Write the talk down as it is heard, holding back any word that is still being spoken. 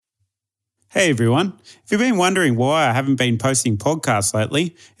Hey everyone. If you've been wondering why I haven't been posting podcasts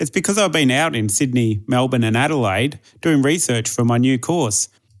lately, it's because I've been out in Sydney, Melbourne and Adelaide doing research for my new course.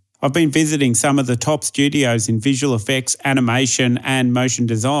 I've been visiting some of the top studios in visual effects, animation and motion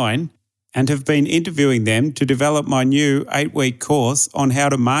design and have been interviewing them to develop my new 8-week course on how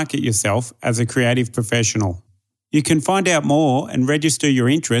to market yourself as a creative professional. You can find out more and register your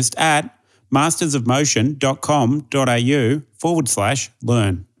interest at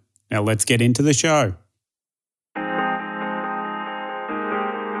mastersofmotion.com.au/learn. Now let's get into the show.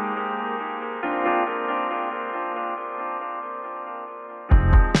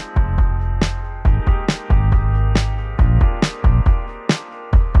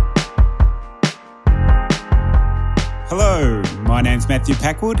 Hello, my name's Matthew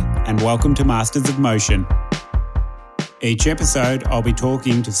Packwood and welcome to Masters of Motion. Each episode, I'll be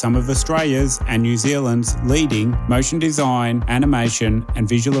talking to some of Australia's and New Zealand's leading motion design, animation and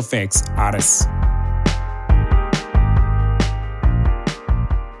visual effects artists.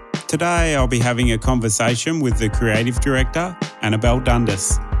 Today, I'll be having a conversation with the creative director, Annabelle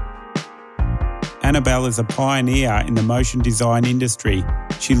Dundas. Annabelle is a pioneer in the motion design industry.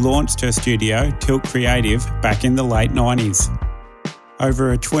 She launched her studio, Tilt Creative, back in the late 90s.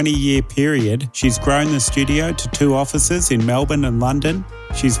 Over a 20-year period, she's grown the studio to 2 offices in Melbourne and London.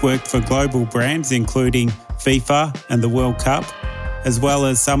 She's worked for global brands including FIFA and the World Cup, as well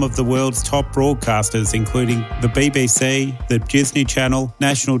as some of the world's top broadcasters including the BBC, the Disney Channel,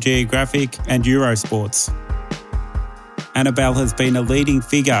 National Geographic and Eurosports. Annabelle has been a leading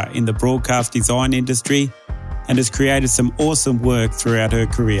figure in the broadcast design industry and has created some awesome work throughout her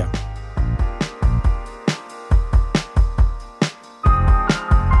career.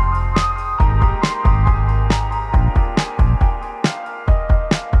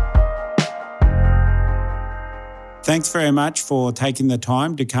 Thanks very much for taking the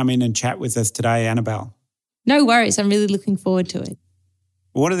time to come in and chat with us today, Annabelle. No worries. I'm really looking forward to it.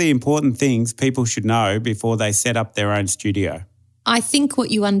 What are the important things people should know before they set up their own studio? I think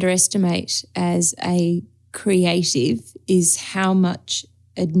what you underestimate as a creative is how much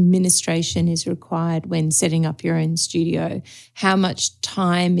administration is required when setting up your own studio, how much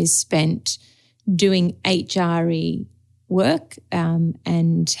time is spent doing HRE work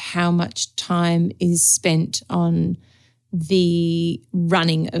and how much time is spent on the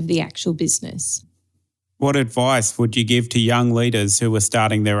running of the actual business. What advice would you give to young leaders who are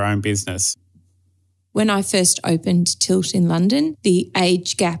starting their own business? When I first opened Tilt in London, the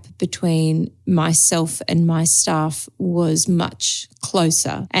age gap between myself and my staff was much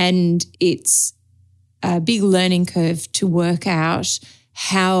closer, and it's a big learning curve to work out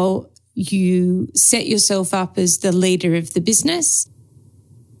how you set yourself up as the leader of the business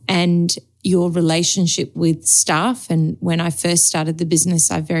and your relationship with staff. And when I first started the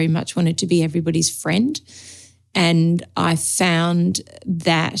business, I very much wanted to be everybody's friend. And I found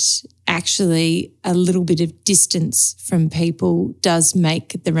that actually a little bit of distance from people does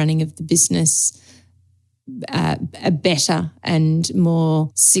make the running of the business a better and more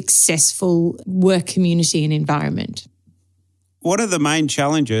successful work community and environment. What are the main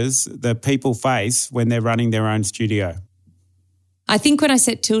challenges that people face when they're running their own studio? I think when I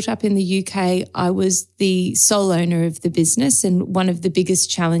set Tilt up in the UK, I was the sole owner of the business, and one of the biggest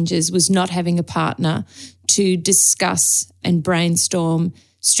challenges was not having a partner to discuss and brainstorm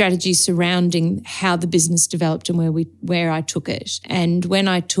strategies surrounding how the business developed and where I took it. And when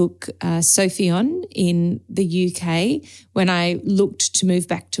I took Sophie on in the UK, when I looked to move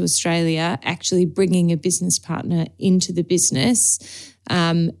back to Australia, actually bringing a business partner into the business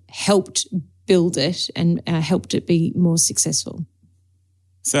helped build it and helped it be more successful.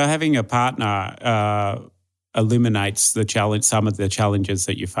 So having a partner eliminates some of the challenges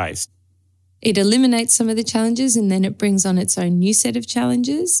that you faced. It eliminates some of the challenges and then it brings on its own new set of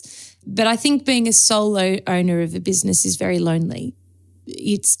challenges. But I think being a solo owner of a business is very lonely.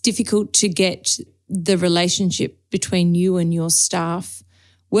 It's difficult to get the relationship between you and your staff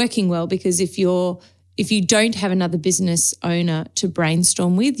working well, because if you don't have another business owner to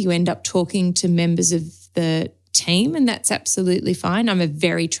brainstorm with, you end up talking to members of the team, and that's absolutely fine. I'm a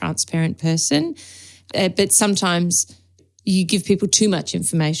very transparent person, but sometimes you give people too much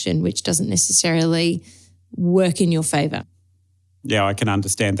information, which doesn't necessarily work in your favour. Yeah, I can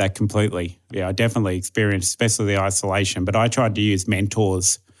understand that completely. Yeah, I definitely experienced, especially the isolation, but I tried to use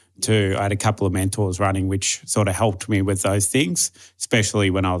mentors too. I had a couple of mentors running, which sort of helped me with those things,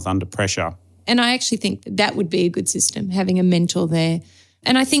 especially when I was under pressure. And I actually think that would be a good system, having a mentor there.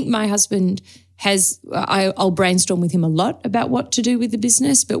 And I think my husband I'll brainstorm with him a lot about what to do with the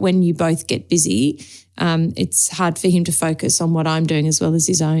business, but when you both get busy, it's hard for him to focus on what I'm doing as well as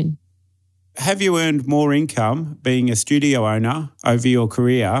his own. Have you earned more income being a studio owner over your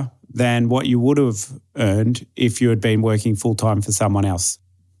career than what you would have earned if you had been working full-time for someone else?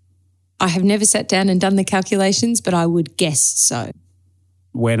 I have never sat down and done the calculations, but I would guess so.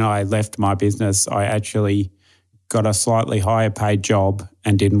 When I left my business, I actually got a slightly higher paid job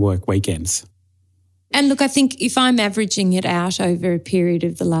and didn't work weekends. And look, I think if I'm averaging it out over a period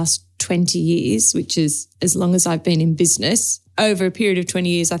of the last 20 years, which is as long as I've been in business, over a period of 20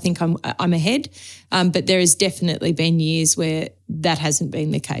 years, I think I'm ahead. But there has definitely been years where that hasn't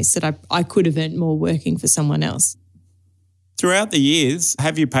been the case, that I could have earned more working for someone else. Throughout the years,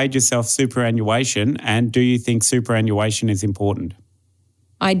 have you paid yourself superannuation, and do you think superannuation is important?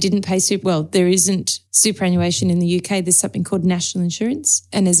 I didn't pay there isn't superannuation in the UK. There's something called national insurance.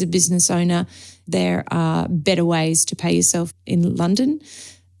 And as a business owner, there are better ways to pay yourself in London.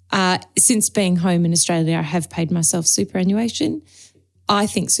 Since being home in Australia, I have paid myself superannuation. I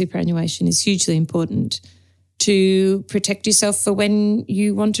think superannuation is hugely important to protect yourself for when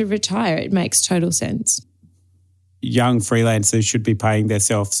you want to retire. It makes total sense. Young freelancers should be paying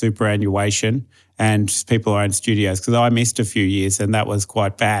themselves superannuation and people who own studios, because I missed a few years and that was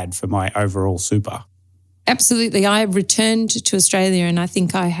quite bad for my overall super. Absolutely. I returned to Australia and I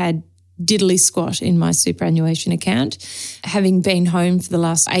think I had diddly squat in my superannuation account. Having been home for the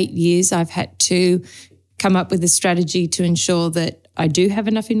last 8 years, I've had to come up with a strategy to ensure that I do have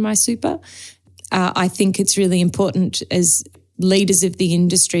enough in my super. I think it's really important as leaders of the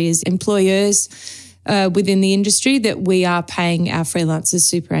industry, as employers within the industry, that we are paying our freelancers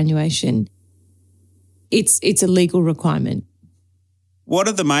superannuation. It's a legal requirement. What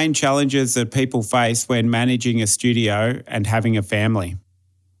are the main challenges that people face when managing a studio and having a family?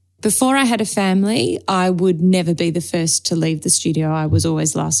 Before I had a family, I would never be the first to leave the studio. I was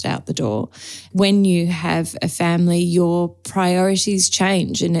always last out the door. When you have a family, your priorities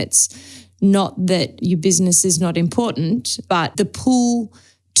change, and it's not that your business is not important, but the pull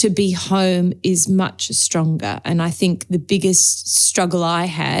to be home is much stronger. And I think the biggest struggle I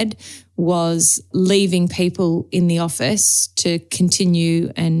had was leaving people in the office to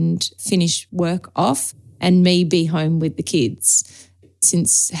continue and finish work off and me be home with the kids.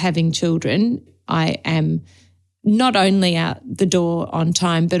 Since having children, I am not only out the door on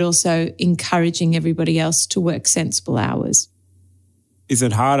time, but also encouraging everybody else to work sensible hours. Is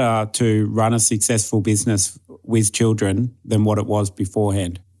it harder to run a successful business with children than what it was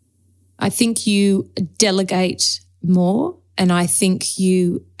beforehand? I think you delegate more, and I think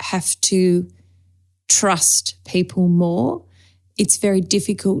you have to trust people more. It's very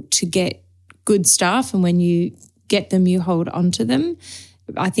difficult to get good staff, and when you get them, you hold on to them.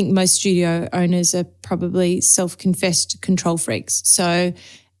 I think most studio owners are probably self-confessed control freaks. So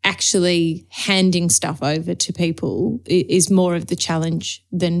actually handing stuff over to people is more of the challenge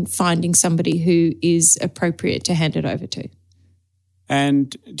than finding somebody who is appropriate to hand it over to.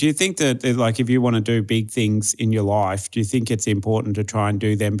 And do you think that, like, if you want to do big things in your life, do you think it's important to try and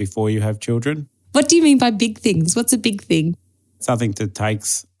do them before you have children? What do you mean by big things? What's a big thing? Something that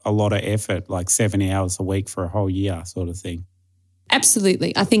takes a lot of effort, like 70 hours a week for a whole year sort of thing.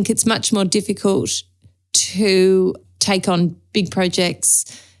 Absolutely. I think it's much more difficult to take on big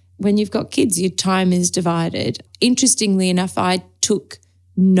projects when you've got kids. Your time is divided. Interestingly enough, I took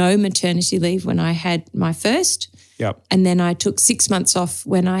no maternity leave when I had my first. Yep. And then I took 6 months off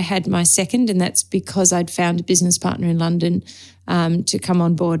when I had my second, and that's because I'd found a business partner in London to come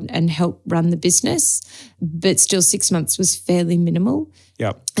on board and help run the business. But still 6 months was fairly minimal.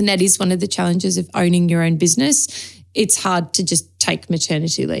 Yep. And that is one of the challenges of owning your own business. It's hard to just take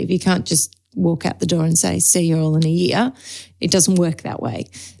maternity leave. You can't just walk out the door and say, see you all in a year. It doesn't work that way.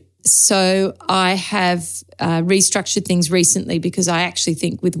 So I have restructured things recently because I actually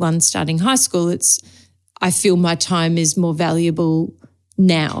think with one starting high school, I feel my time is more valuable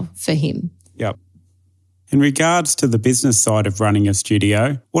now for him. Yep. In regards to the business side of running a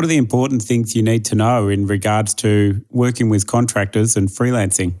studio, what are the important things you need to know in regards to working with contractors and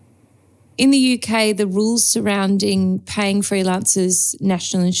freelancing? In the UK, the rules surrounding paying freelancers,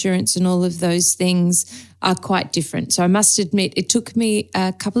 national insurance and all of those things are quite different. So I must admit, it took me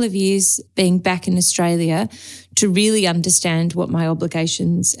a couple of years being back in Australia to really understand what my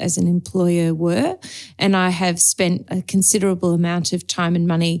obligations as an employer were. And I have spent a considerable amount of time and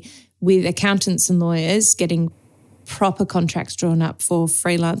money with accountants and lawyers getting proper contracts drawn up for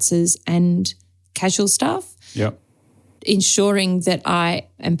freelancers and casual staff. Yep. Ensuring that I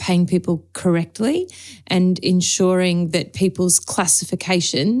am paying people correctly and ensuring that people's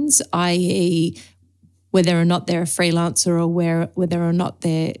classifications, i.e. whether or not they're a freelancer or whether or not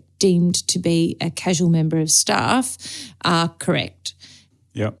they're deemed to be a casual member of staff, are correct.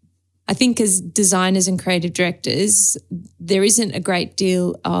 Yep. I think as designers and creative directors, there isn't a great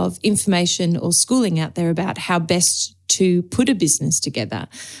deal of information or schooling out there about how best to put a business together.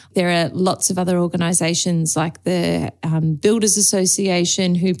 There are lots of other organisations like the Builders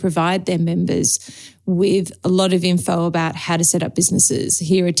Association who provide their members with a lot of info about how to set up businesses.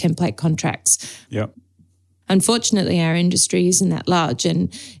 Here are template contracts. Yep. Unfortunately, our industry isn't that large,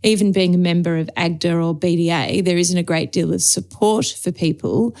 and even being a member of AGDA or BDA, there isn't a great deal of support for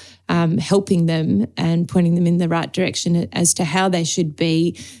people, helping them and pointing them in the right direction as to how they should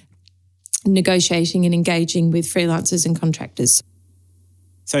be negotiating and engaging with freelancers and contractors.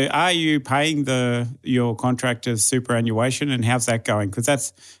 So are you paying your contractors superannuation, and how's that going? Because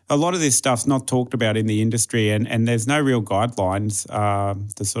that's a lot of this stuff's not talked about in the industry, and there's no real guidelines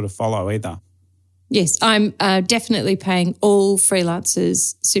to sort of follow either. Yes, I'm definitely paying all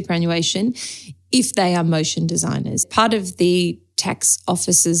freelancers superannuation if they are motion designers. Part of the tax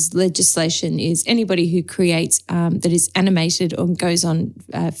office's legislation is anybody who creates that is animated or goes on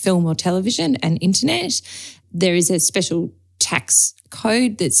film or television and internet, there is a special tax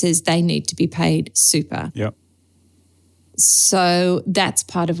code that says they need to be paid super. Yep. So that's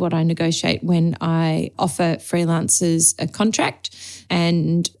part of what I negotiate when I offer freelancers a contract,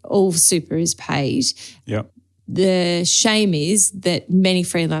 and all super is paid. Yep. The shame is that many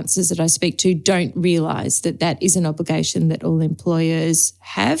freelancers that I speak to don't realise that that is an obligation that all employers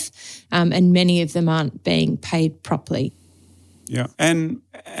have, and many of them aren't being paid properly. Yeah. And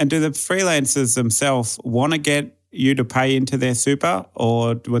do the freelancers themselves want to get you to pay into their super,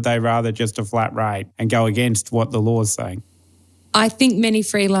 or would they rather just a flat rate and go against what the law is saying? I think many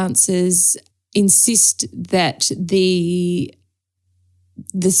freelancers insist that the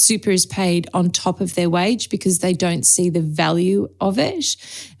super is paid on top of their wage because they don't see the value of it.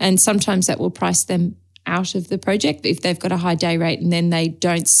 And sometimes that will price them out of the project if they've got a high day rate and then they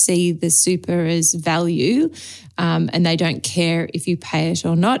don't see the super as value, and they don't care if you pay it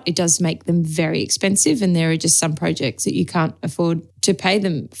or not. It does make them very expensive, and there are just some projects that you can't afford to pay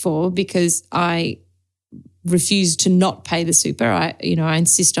them for because I refuse to not pay the super. I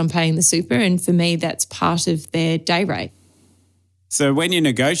insist on paying the super, and for me that's part of their day rate. So when you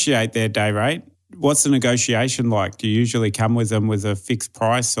negotiate their day rate, what's the negotiation like? Do you usually come with them with a fixed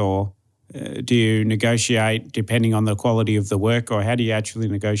price, or do you negotiate depending on the quality of the work, or how do you actually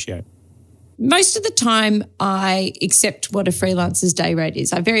negotiate? Most of the time I accept what a freelancer's day rate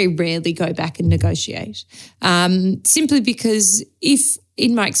is. I very rarely go back and negotiate, simply because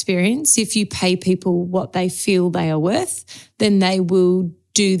in my experience, if you pay people what they feel they are worth, then they will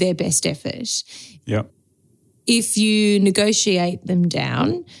do their best effort. Yeah. If you negotiate them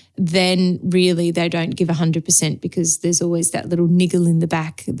down, then really they don't give 100% because there's always that little niggle in the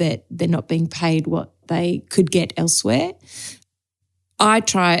back that they're not being paid what they could get elsewhere. I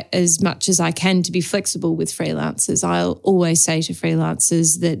try as much as I can to be flexible with freelancers. I'll always say to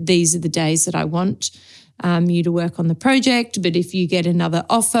freelancers that these are the days that I want you to work on the project, but if you get another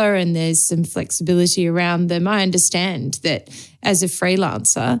offer and there's some flexibility around them, I understand that as a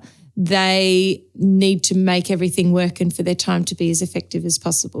freelancer, they need to make everything work and for their time to be as effective as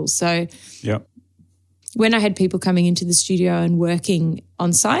possible. So when I had people coming into the studio and working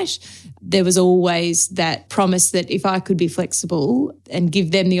on site, there was always that promise that if I could be flexible and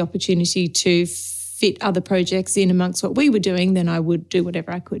give them the opportunity to fit other projects in amongst what we were doing, then I would do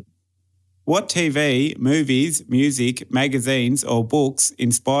whatever I could. What TV, movies, music, magazines or books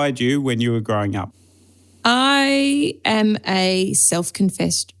inspired you when you were growing up? I am a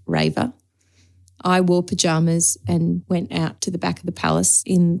self-confessed raver. I wore pajamas and went out to the back of the palace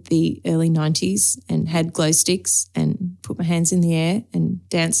in the early 90s and had glow sticks and put my hands in the air and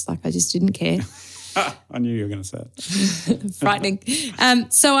danced like I just didn't care. I knew you were going to say it. Frightening.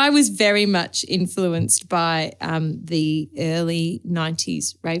 So I was very much influenced by the early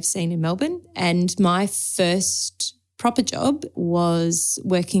 90s rave scene in Melbourne, and my first proper job was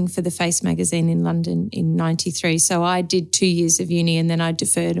working for The Face magazine in London in 93. So I did 2 years of uni and then I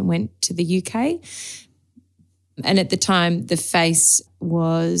deferred and went to the UK. And at the time, The Face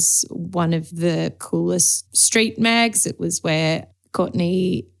was one of the coolest street mags. It was where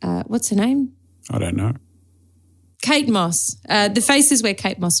Courtney, what's her name? I don't know. Kate Moss. The Face is where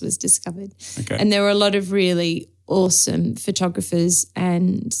Kate Moss was discovered. Okay. And there were a lot of really awesome photographers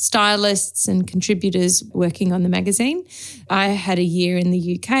and stylists and contributors working on the magazine. I had a year in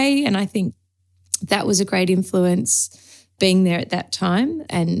the UK and I think that was a great influence being there at that time.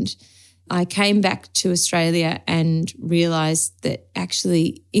 And I came back to Australia and realised that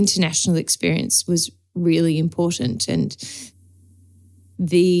actually international experience was really important. And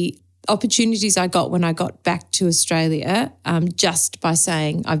the opportunities I got when I got back to Australia, just by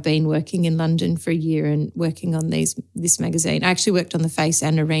saying I've been working in London for a year and working on this magazine. I actually worked on The Face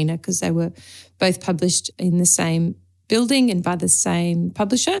and Arena because they were both published in the same building and by the same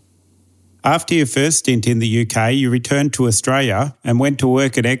publisher. After your first stint in the UK, you returned to Australia and went to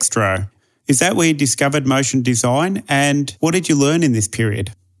work at Extro. Is that where you discovered motion design, and what did you learn in this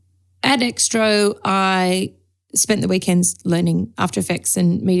period? At Extro, I spent the weekends learning After Effects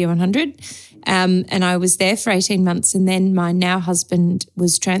and Media 100, and I was there for 18 months, and then my now husband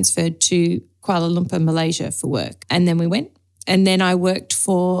was transferred to Kuala Lumpur, Malaysia for work, and then we went. And then I worked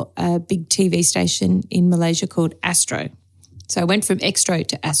for a big TV station in Malaysia called Astro. So I went from Extro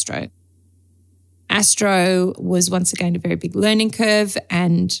to Astro. Astro was once again a very big learning curve,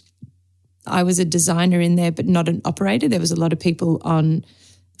 and I was a designer in there but not an operator. There was a lot of people on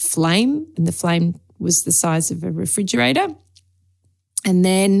Flame, and the Flame was the size of a refrigerator. And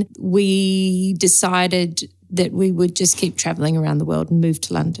then we decided that we would just keep travelling around the world and move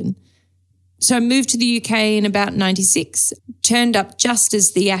to London. So I moved to the UK in about 96, turned up just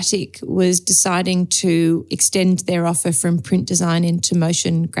as The Attic was deciding to extend their offer from print design into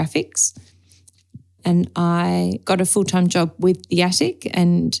motion graphics. And I got a full-time job with The Attic,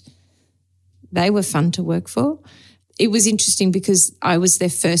 and they were fun to work for. It was interesting because I was their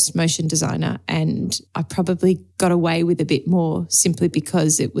first motion designer, and I probably got away with a bit more simply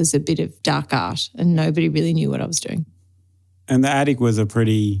because it was a bit of dark art and nobody really knew what I was doing. And The Attic was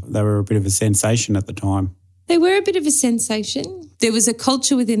they were a bit of a sensation at the time. They were a bit of a sensation. There was a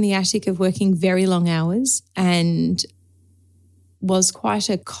culture within The Attic of working very long hours, and was quite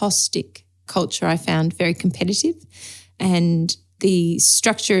a caustic culture. I found very competitive, and the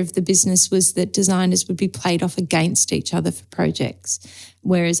structure of the business was that designers would be played off against each other for projects,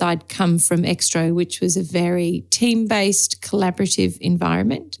 whereas I'd come from Extro, which was a very team-based, collaborative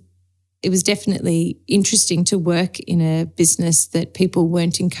environment. It was definitely interesting to work in a business that people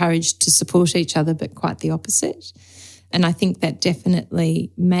weren't encouraged to support each other, but quite the opposite. And I think that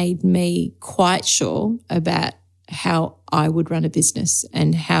definitely made me quite sure about how I would run a business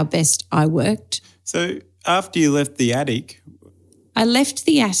and how best I worked. So after you left The Attic... I left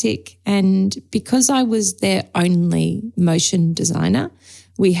The Attic, and because I was their only motion designer,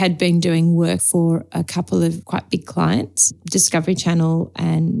 we had been doing work for a couple of quite big clients, Discovery Channel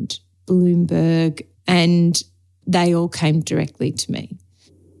and Bloomberg, and they all came directly to me.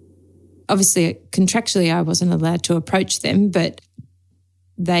 Obviously, contractually, I wasn't allowed to approach them, but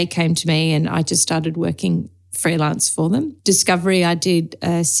they came to me and I just started working freelance for them. Discovery, I did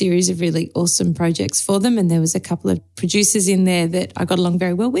a series of really awesome projects for them, and there was a couple of producers in there that I got along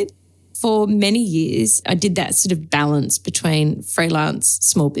very well with. For many years, I did that sort of balance between freelance,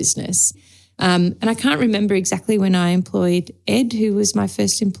 small business. And I can't remember exactly when I employed Ed, who was my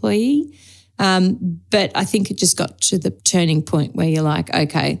first employee, but I think it just got to the turning point where you're like,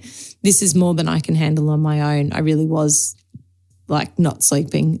 okay, this is more than I can handle on my own. I really was like not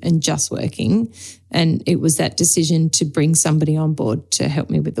sleeping and just working. And it was that decision to bring somebody on board to help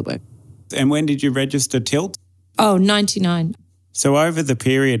me with the work. And when did you register Tilt? Oh, 99. So over the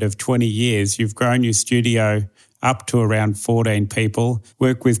period of 20 years, you've grown your studio up to around 14 people,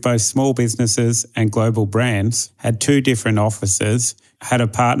 worked with both small businesses and global brands, had 2 different offices, had a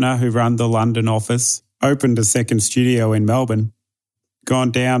partner who ran the London office, opened a second studio in Melbourne,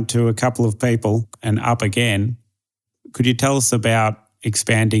 gone down to a couple of people and up again. Could you tell us about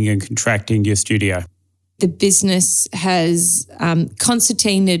expanding and contracting your studio? The business has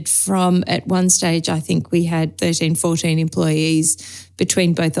concertinaed from, at one stage, I think we had 13, 14 employees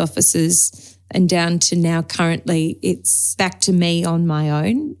between both offices, and down to now currently it's back to me on my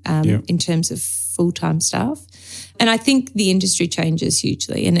own in terms of full-time staff. And I think the industry changes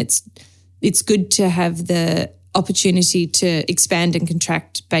hugely, and it's good to have the opportunity to expand and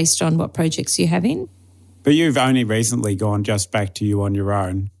contract based on what projects you have in. But you've only recently gone just back to you on your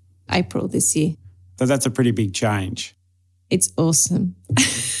own. April this year. So that's a pretty big change. It's awesome.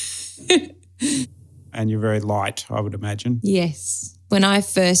 And you're very light, I would imagine. Yes. When I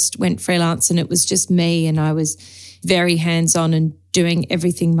first went freelance and it was just me and I was very hands-on and doing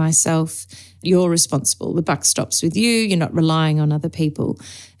everything myself, you're responsible. The buck stops with you. You're not relying on other people.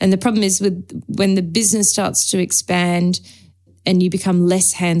 And the problem is when the business starts to expand and you become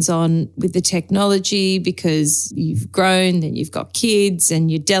less hands-on with the technology because you've grown, then you've got kids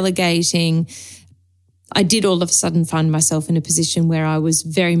and you're delegating. I did all of a sudden find myself in a position where I was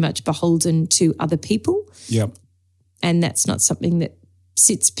very much beholden to other people. Yep. And that's not something that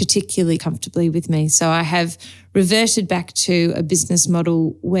sits particularly comfortably with me. So I have reverted back to a business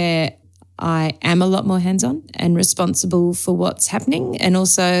model where I am a lot more hands-on and responsible for what's happening, and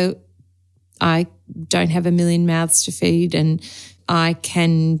also I don't have a million mouths to feed, and I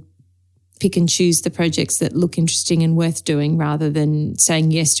can pick and choose the projects that look interesting and worth doing rather than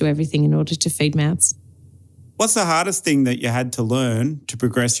saying yes to everything in order to feed mouths. What's the hardest thing that you had to learn to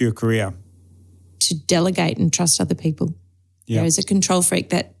progress your career? To delegate and trust other people. Yeah. As a control freak,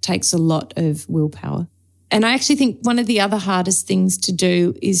 that takes a lot of willpower. And I actually think one of the other hardest things to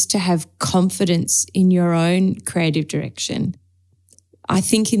do is to have confidence in your own creative direction. I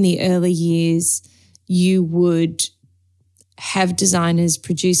think in the early years, you would have designers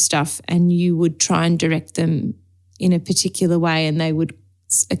produce stuff and you would try and direct them in a particular way and they would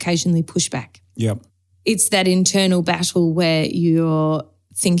occasionally push back. Yep. It's that internal battle where you're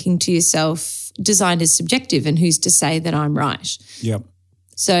thinking to yourself, design is subjective and who's to say that I'm right? Yep.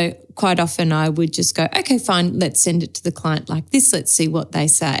 So quite often I would just go, okay, fine, let's send it to the client like this. Let's see what they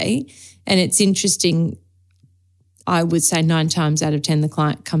say. And it's interesting, I would say 9 times out of 10 the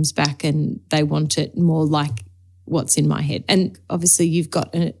client comes back and they want it more like what's in my head. And obviously you've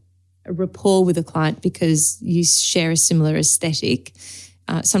got a rapport with a client because you share a similar aesthetic.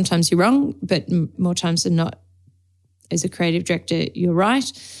 Sometimes you're wrong, but more times than not, as a creative director, you're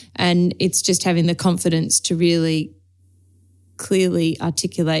right. And it's just having the confidence to really clearly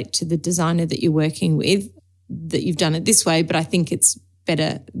articulate to the designer that you're working with that you've done it this way, but I think it's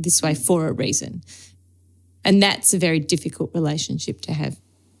better this way for a reason. And that's a very difficult relationship to have.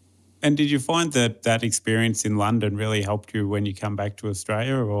 And did you find that experience in London really helped you when you come back to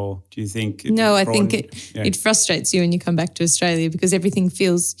Australia, or do you think... No, I think it frustrates you when you come back to Australia because everything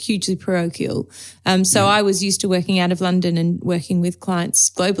feels hugely parochial. I was used to working out of London and working with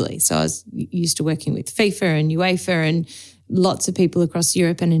clients globally. So I was used to working with FIFA and UEFA and lots of people across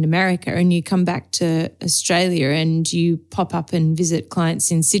Europe and in America, and you come back to Australia and you pop up and visit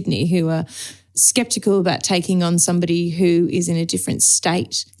clients in Sydney who are skeptical about taking on somebody who is in a different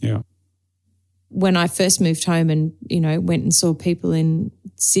state. Yeah. When I first moved home and, went and saw people in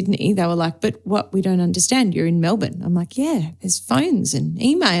Sydney, they were like, but what, we don't understand, you're in Melbourne. I'm like, yeah, there's phones and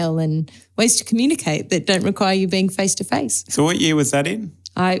email and ways to communicate that don't require you being face-to-face. So what year was that in?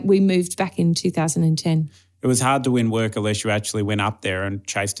 We moved back in 2010. It was hard to win work unless you actually went up there and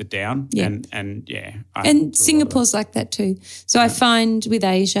chased it down. Yeah. And Singapore's like that too. So I find with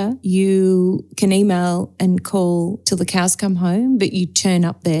Asia, you can email and call till the cows come home, but you turn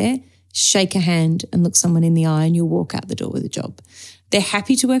up there, shake a hand and look someone in the eye and you'll walk out the door with a job. They're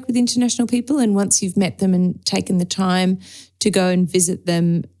happy to work with international people, and once you've met them and taken the time to go and visit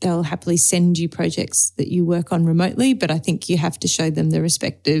them, they'll happily send you projects that you work on remotely. But I think you have to show them the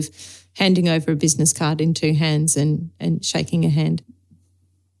respect of handing over a business card in 2 hands and shaking a hand.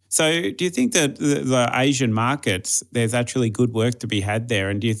 So do you think that the Asian markets, there's actually good work to be had there?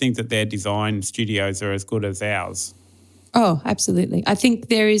 And do you think that their design studios are as good as ours? Oh, absolutely. I think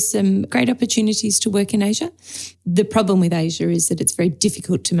there is some great opportunities to work in Asia. The problem with Asia is that it's very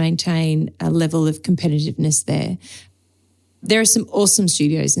difficult to maintain a level of competitiveness there. There are some awesome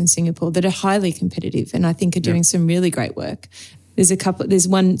studios in Singapore that are highly competitive and I think are doing some really great work. There's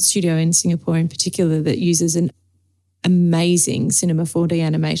one studio in Singapore in particular that uses an amazing Cinema 4D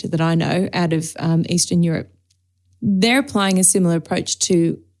animator that I know out of Eastern Europe. They're applying a similar approach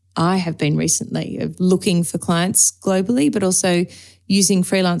to I have been recently, of looking for clients globally, but also using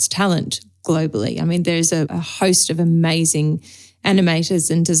freelance talent globally. I mean, there's a host of amazing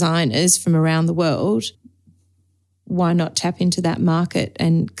animators and designers from around the world. Why not tap into that market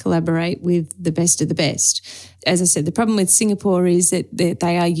and collaborate with the best of the best? As I said, the problem with Singapore is that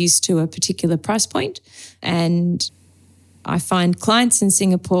they are used to a particular price point, and I find clients in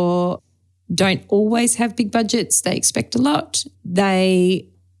Singapore don't always have big budgets. They expect a lot. They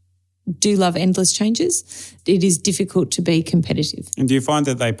do love endless changes. It is difficult to be competitive. And do you find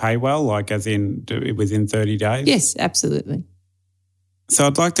that they pay well, like as in within 30 days? Yes, absolutely. So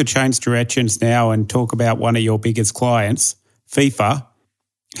I'd like to change directions now and talk about one of your biggest clients, FIFA.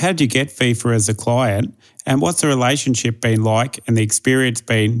 How did you get FIFA as a client, and what's the relationship been like and the experience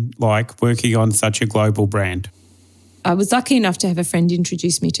been like working on such a global brand? I was lucky enough to have a friend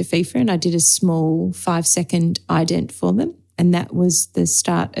introduce me to FIFA, and I did a small 5-second ident for them. And that was the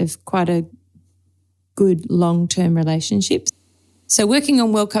start of quite a good long-term relationship. So working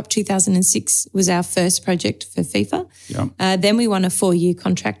on World Cup 2006 was our first project for FIFA. Yeah. Then we won a 4-year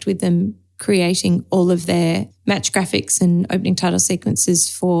contract with them, creating all of their match graphics and opening title sequences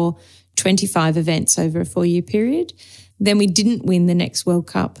for 25 events over a 4-year period. Then we didn't win the next World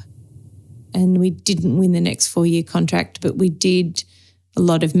Cup and we didn't win the next 4-year contract, but we did a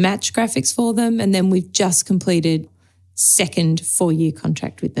lot of match graphics for them. And then we've just completed second 4-year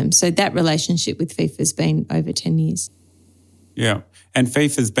contract with them. So that relationship with FIFA has been over 10 years. Yeah. And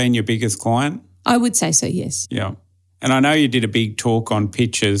FIFA's been your biggest client? I would say so, yes. Yeah. And I know you did a big talk on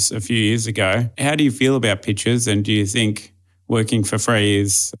pitches a few years ago. How do you feel about pitches, and do you think working for free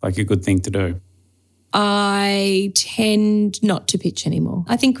is like a good thing to do? I tend not to pitch anymore.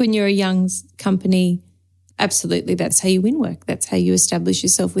 I think when you're a young company, absolutely, that's how you win work. That's how you establish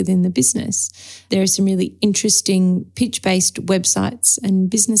yourself within the business. There are some really interesting pitch-based websites and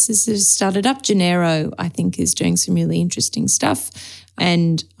businesses that have started up. Genero, I think, is doing some really interesting stuff.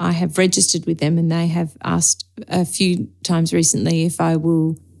 And I have registered with them, and they have asked a few times recently if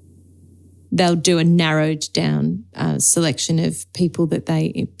they'll do a narrowed down selection of people that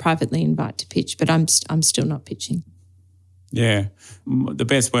they privately invite to pitch, but I'm still not pitching. Yeah. The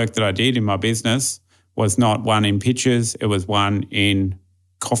best work that I did in my business was not one in pitches, it was one in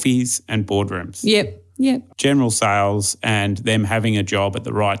coffees and boardrooms. Yep. General sales and them having a job at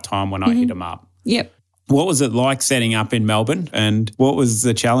the right time when I hit them up. Yep. What was it like setting up in Melbourne, and what was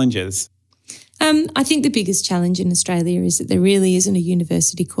the challenges? I think the biggest challenge in Australia is that there really isn't a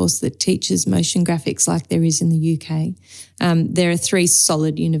university course that teaches motion graphics like there is in the UK. There are 3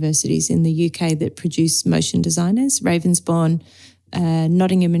 solid universities in the UK that produce motion designers: Ravensbourne,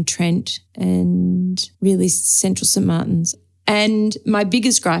 Nottingham and Trent, and really Central St Martin's. And my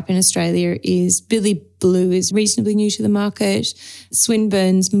biggest gripe in Australia is Billy Blue is reasonably new to the market.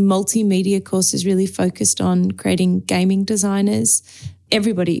 Swinburne's multimedia course is really focused on creating gaming designers.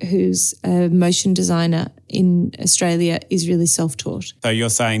 Everybody who's a motion designer in Australia is really self-taught. So you're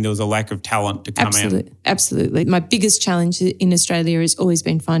saying there was a lack of talent to come out? Absolutely. My biggest challenge in Australia has always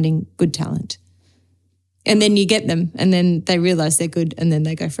been finding good talent. And then you get them, and then they realise they're good, and then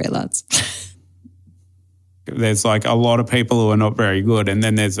they go freelance. There's like a lot of people who are not very good, and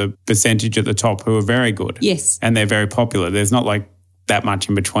then there's a percentage at the top who are very good. Yes. And they're very popular. There's not like that much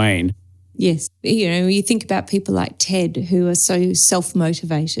in between. Yes. You think about people like Ted who are so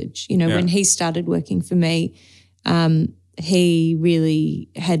self-motivated. When he started working for me, he really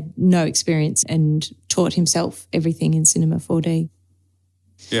had no experience and taught himself everything in Cinema 4D.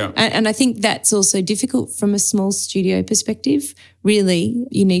 Yeah. And I think that's also difficult from a small studio perspective. Really,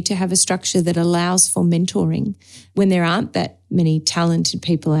 you need to have a structure that allows for mentoring when there aren't that many talented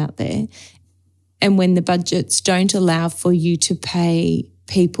people out there, and when the budgets don't allow for you to pay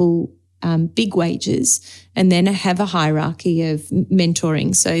people big wages, and then have a hierarchy of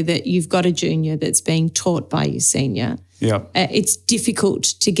mentoring so that you've got a junior that's being taught by your senior. Yeah. It's difficult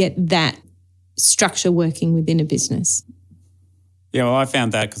to get that structure working within a business. Yeah, well, I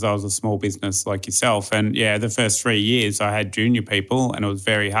found that because I was a small business like yourself. And, the first 3 years I had junior people and it was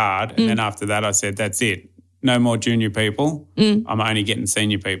very hard. And then after that I said, that's it. No more junior people. I'm only getting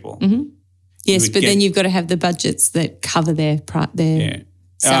senior people. Mm-hmm. Yes, but then you've got to have the budgets that cover their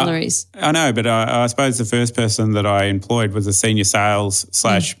salaries. I know, but I suppose the first person that I employed was a senior sales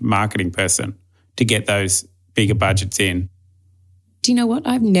 / marketing person to get those bigger budgets in. Do you know what?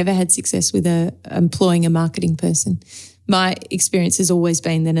 I've never had success with employing a marketing person. My experience has always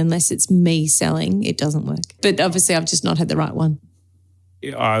been that unless it's me selling, it doesn't work. But obviously I've just not had the right one.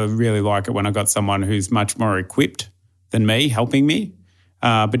 I really like it when I got someone who's much more equipped than me helping me.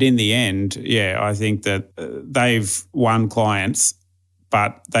 But in the end, I think that they've won clients,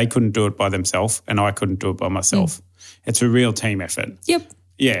 but they couldn't do it by themselves and I couldn't do it by myself. It's a real team effort. Yep.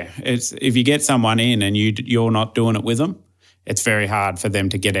 Yeah, it's if you get someone in and you're not doing it with them, it's very hard for them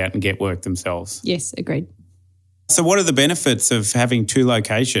to get out and get work themselves. Yes, agreed. So what are the benefits of having 2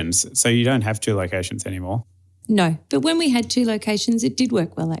 locations? So you don't have 2 locations anymore? No, but when we had 2 locations, it did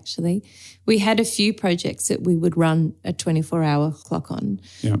work well, actually. We had a few projects that we would run a 24-hour clock on.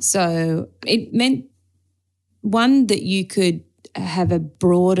 Yeah. So it meant, one, that you could have a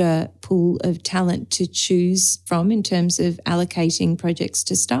broader pool of talent to choose from in terms of allocating projects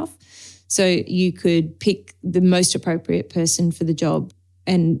to staff. So you could pick the most appropriate person for the job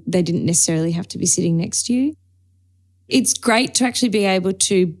and they didn't necessarily have to be sitting next to you. It's great to actually be able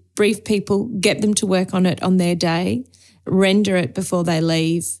to brief people, get them to work on it on their day, render it before they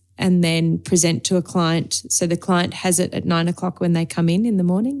leave, and then present to a client. So the client has it at 9 o'clock when they come in the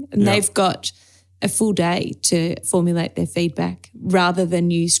morning, and they've got a full day to formulate their feedback rather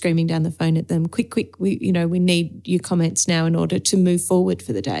than you screaming down the phone at them, quick, we need your comments now in order to move forward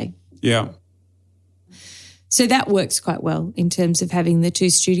for the day. Yeah. So that works quite well in terms of having the 2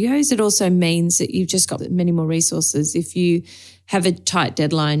 studios. It also means that you've just got many more resources. If you have a tight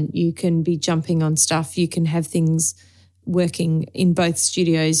deadline, you can be jumping on stuff. You can have things working in both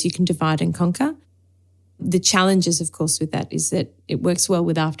studios. You can divide and conquer. The challenges, of course, with that is that it works well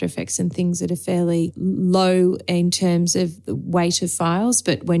with After Effects and things that are fairly low in terms of the weight of files.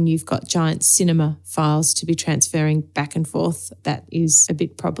 But when you've got giant cinema files to be transferring back and forth, that is a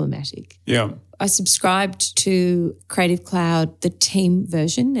bit problematic. Yeah. I subscribed to Creative Cloud, the team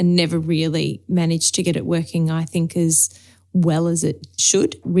version, and never really managed to get it working, I think, as well as it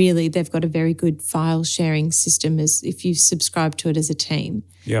should. Really, they've got a very good file sharing system as if you subscribe to it as a team.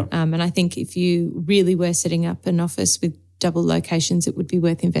 Yeah. And I think if you really were setting up an office with double locations, it would be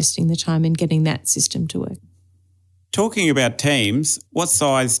worth investing the time in getting that system to work. Talking about teams, what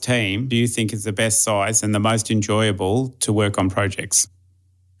size team do you think is the best size and the most enjoyable to work on projects?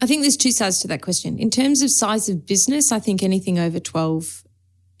 I think there's two sides to that question. In terms of size of business, I think anything over 12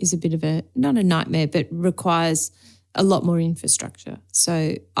 is a bit of not a nightmare, but requires a lot more infrastructure.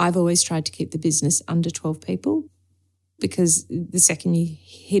 So I've always tried to keep the business under 12 people, because the second you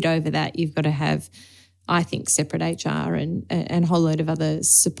hit over that, you've got to have, I think, separate HR and a whole load of other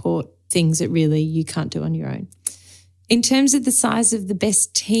support things that really you can't do on your own. In terms of the size of the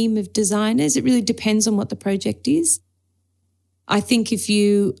best team of designers, it really depends on what the project is. I think if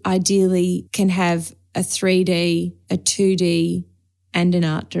you ideally can have a 3D, a 2D and an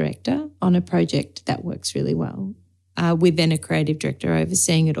art director on a project, that works really well. With then a creative director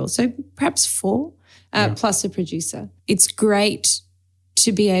overseeing it all. So perhaps 4 plus a producer. It's great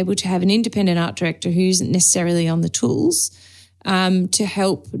to be able to have an independent art director who isn't necessarily on the tools to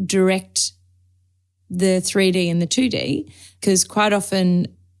help direct the 3D and the 2D, because quite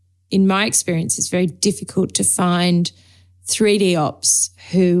often, in my experience, it's very difficult to find 3D ops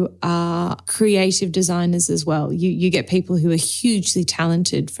who are creative designers as well. You get people who are hugely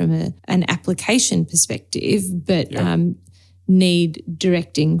talented from an application perspective, but need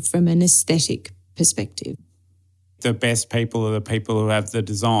directing from an aesthetic perspective. The best people are the people who have the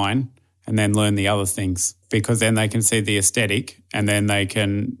design and then learn the other things, because then they can see the aesthetic and then they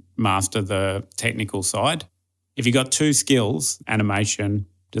can master the technical side. If you've got 2 skills, animation,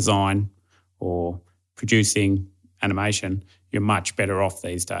 design, or producing animation, you're much better off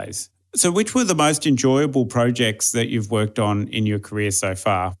these days. So which were the most enjoyable projects that you've worked on in your career so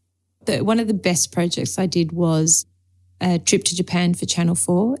far? One of the best projects I did was a trip to Japan for Channel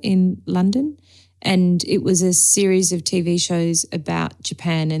 4 in London. And it was a series of TV shows about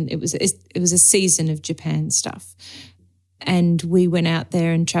Japan, and it was a season of Japan stuff. And we went out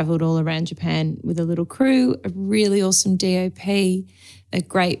there and travelled all around Japan with a little crew, a really awesome DOP, a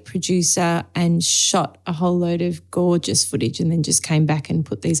great producer, and shot a whole load of gorgeous footage, and then just came back and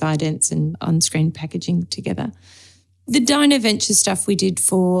put these idents and on-screen packaging together. The Dino Venture stuff we did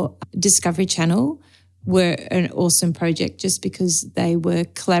for Discovery Channel were an awesome project just because they were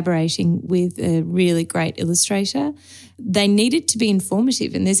collaborating with a really great illustrator. They needed to be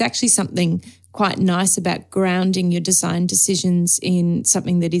informative, and there's actually something quite nice about grounding your design decisions in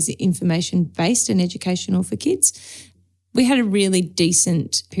something that is information-based and educational for kids. We had a really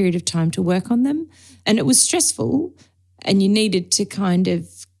decent period of time to work on them, and it was stressful, and you needed to kind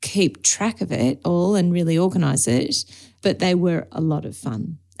of keep track of it all and really organise it, but they were a lot of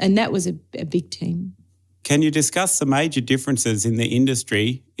fun, and that was a big team. Can you discuss the major differences in the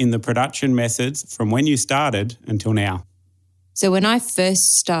industry in the production methods from when you started until now? So when I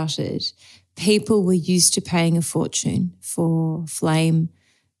first started, people were used to paying a fortune for flame,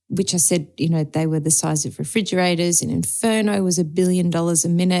 which I said, they were the size of refrigerators, and Inferno was $1 billion a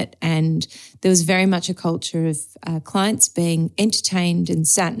minute. And there was very much a culture of clients being entertained and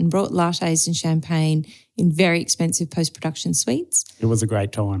sat and brought lattes and champagne in very expensive post-production suites. It was a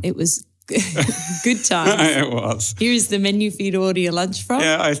great time. It was good times. It was. Here is the menu for you to order your lunch from.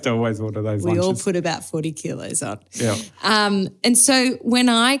 Yeah, I used to always order those lunches. We all put about 40 kilos on. Yeah. And so when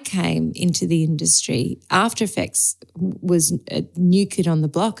I came into the industry, After Effects was a new kid on the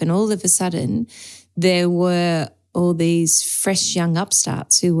block, and all of a sudden there were all these fresh young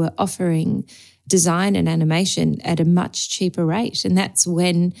upstarts who were offering design and animation at a much cheaper rate. And that's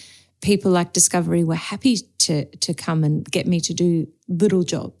when people like Discovery were happy to come and get me to do little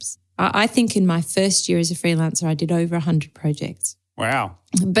jobs. I think in my first year as a freelancer, I did over 100 projects. Wow.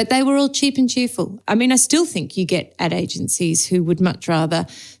 But they were all cheap and cheerful. I mean, I still think you get ad agencies who would much rather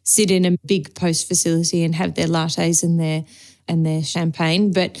sit in a big post facility and have their lattes and their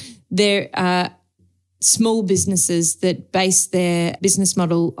champagne. But there are small businesses that base their business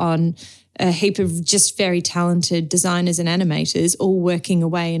model on a heap of just very talented designers and animators all working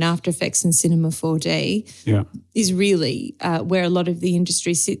away in After Effects and Cinema 4D is really where a lot of the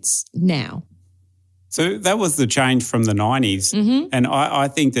industry sits now. So that was the change from the 90s. Mm-hmm. And I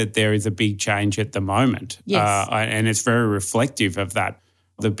think that there is a big change at the moment. Yes. And it's very reflective of that.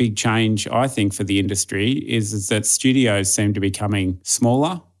 The big change, I think, for the industry is that studios seem to be becoming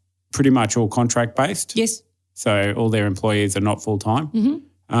smaller, pretty much all contract-based. Yes. So all their employees are not full-time. Mm-hmm.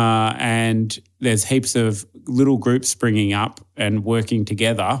 And there's heaps of little groups springing up and working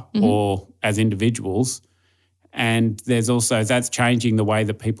together or as individuals. And there's also, that's changing the way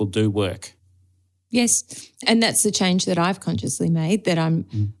that people do work. Yes, and that's the change that I've consciously made, that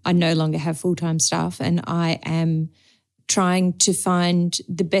I no longer have full-time staff, and I am trying to find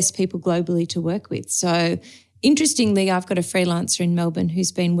the best people globally to work with. So interestingly, I've got a freelancer in Melbourne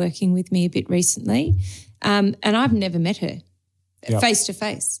who's been working with me a bit recently, and I've never met her face to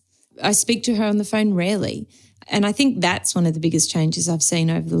face. I speak to her on the phone rarely. And I think that's one of the biggest changes I've seen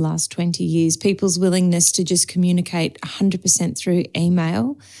over the last 20 years, people's willingness to just communicate 100% through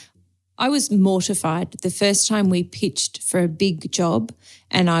email. I was mortified the first time we pitched for a big job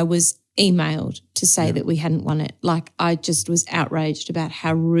and I was emailed to say that we hadn't won it. Like, I just was outraged about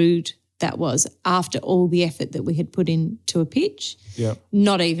how rude that was after all the effort that we had put into a pitch,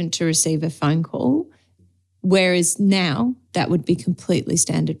 not even to receive a phone call. Whereas now that would be completely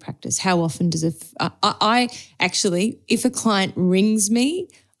standard practice. How often does I actually, if a client rings me,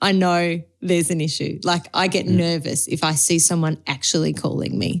 I know there's an issue. Like, I get nervous if I see someone actually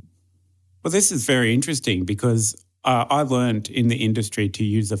calling me. Well, this is very interesting because I learned in the industry to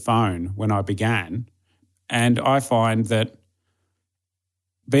use the phone when I began, and I find that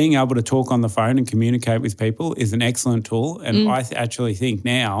being able to talk on the phone and communicate with people is an excellent tool. And I actually think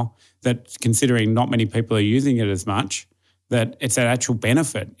now that, considering not many people are using it as much, that it's an actual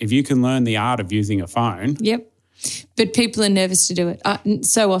benefit. If you can learn the art of using a phone. Yep. But people are nervous to do it.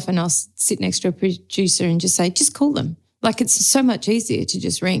 So often I'll sit next to a producer and just say, just call them. Like, it's so much easier to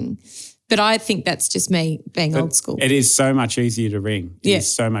just ring. But I think that's just me being old school. It is so much easier to ring. It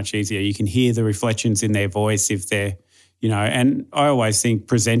is so much easier. You can hear the reflections in their voice if they're, and I always think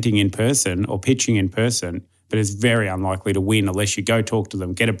presenting in person or pitching in person, but it's very unlikely to win unless you go talk to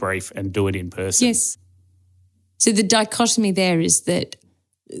them, get a brief and do it in person. Yes. So the dichotomy there is that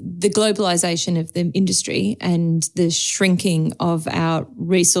the globalisation of the industry and the shrinking of our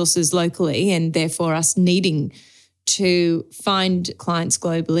resources locally, and therefore us needing to find clients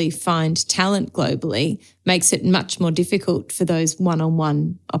globally, find talent globally, makes it much more difficult for those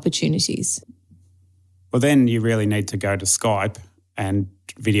one-on-one opportunities. Well, then you really need to go to Skype and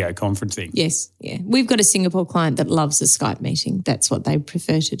video conferencing. Yes, yeah. We've got a Singapore client that loves a Skype meeting. That's what they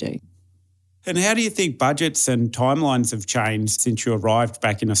prefer to do. And how do you think budgets and timelines have changed since you arrived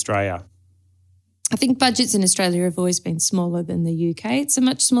back in Australia? I think budgets in Australia have always been smaller than the UK. It's a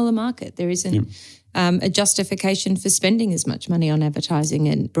much smaller market. There isn't a justification for spending as much money on advertising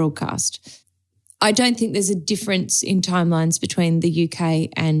and broadcast. I don't think there's a difference in timelines between the UK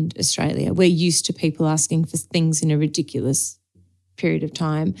and Australia. We're used to people asking for things in a ridiculous period of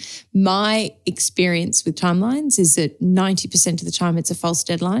time. My experience with timelines is that 90% of the time it's a false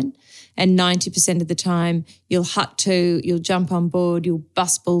deadline, and 90% of the time you'll jump on board, you'll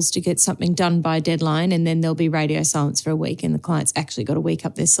bust balls to get something done by a deadline, and then there'll be radio silence for a week and the client's actually got a week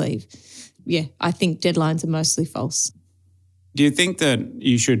up their sleeve. Yeah, I think deadlines are mostly false. Do you think that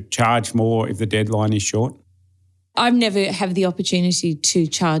you should charge more if the deadline is short? I've never had the opportunity to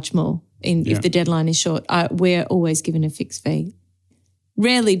charge more if the deadline is short. We're always given a fixed fee.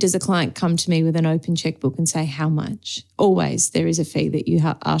 Rarely does a client come to me with an open checkbook and say how much. Always there is a fee that you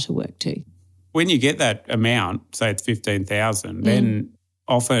are to work to. When you get that amount, say it's $15,000, then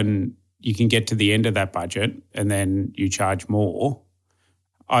often you can get to the end of that budget and then you charge more.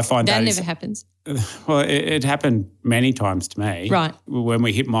 I find that never happens. Well, it happened many times to me. Right. When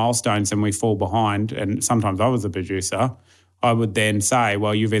we hit milestones and we fall behind, and sometimes I was a producer, I would then say,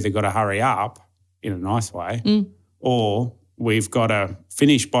 well, you've either got to hurry up in a nice way or we've got to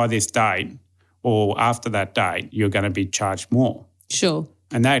finish by this date, or after that date, you're going to be charged more. Sure.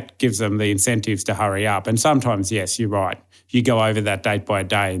 And that gives them the incentives to hurry up. And sometimes, yes, you're right. You go over that date by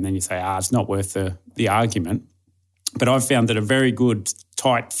day and then you say, it's not worth the argument. But I've found that a very good,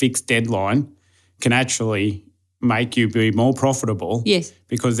 tight, fixed deadline can actually make you be more profitable. Yes.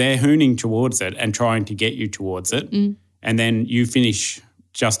 Because they're hooning towards it and trying to get you towards it. And then you finish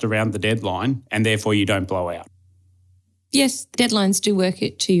just around the deadline and therefore you don't blow out. Yes, deadlines do work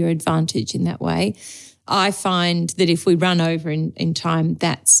it to your advantage in that way. I find that if we run over in time,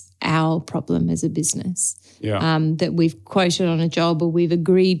 that's our problem as a business. Yeah. That we've quoted on a job or we've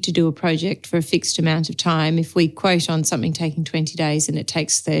agreed to do a project for a fixed amount of time. If we quote on something taking 20 days and it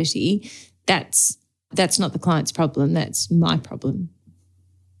takes 30, that's not the client's problem, that's my problem.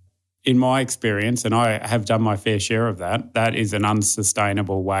 In my experience, and I have done my fair share of that, that is an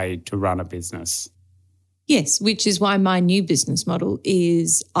unsustainable way to run a business. Yes, which is why my new business model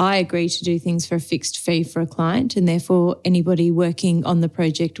is I agree to do things for a fixed fee for a client, and therefore anybody working on the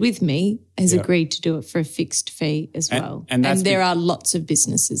project with me has agreed to do it for a fixed fee as well. And there are lots of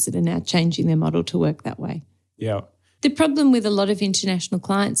businesses that are now changing their model to work that way. Yeah. The problem with a lot of international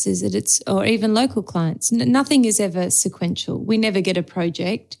clients is that or even local clients, nothing is ever sequential. We never get a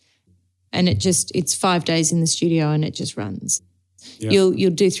project and it's 5 days in the studio and it just runs. Yeah.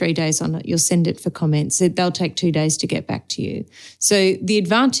 You'll do 3 days on it. You'll send it for comments. They'll take 2 days to get back to you. So the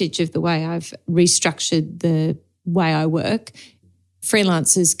advantage of the way I've restructured the way I work,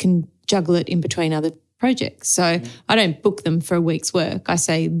 freelancers can juggle it in between other projects. So I don't book them for a week's work. I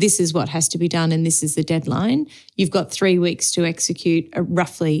say, this is what has to be done and this is the deadline. You've got 3 weeks to execute a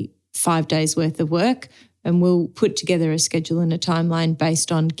roughly 5 days worth of work, and we'll put together a schedule and a timeline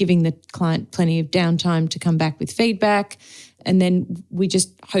based on giving the client plenty of downtime to come back with feedback. And then we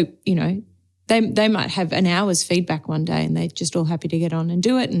just hope, they might have an hour's feedback one day and they're just all happy to get on and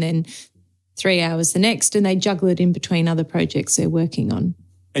do it, and then 3 hours the next, and they juggle it in between other projects they're working on.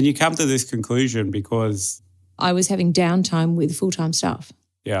 And you come to this conclusion because... I was having downtime with full-time staff.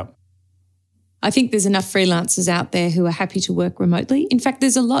 Yeah. I think there's enough freelancers out there who are happy to work remotely. In fact,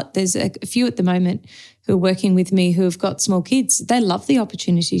 there's a lot. There's a few at the moment who are working with me who have got small kids. They love the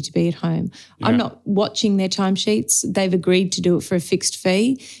opportunity to be at home. Yeah. I'm not watching their timesheets. They've agreed to do it for a fixed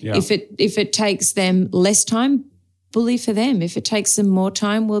fee. Yeah. If it takes them less time, bully for them. If it takes them more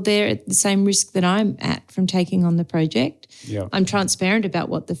time, well, they're at the same risk that I'm at from taking on the project. Yeah. I'm transparent about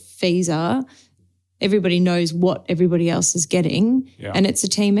what the fees are. Everybody knows what everybody else is getting, and it's a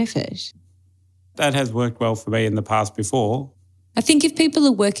team effort. That has worked well for me in the past before. I think if people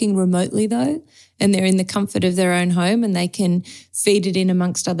are working remotely though, and they're in the comfort of their own home and they can feed it in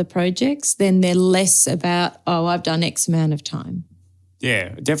amongst other projects, then they're less about, I've done X amount of time.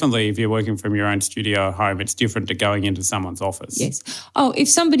 Yeah, definitely if you're working from your own studio at home, it's different to going into someone's office. Yes. If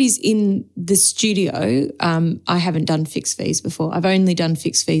somebody's in the studio, I haven't done fixed fees before. I've only done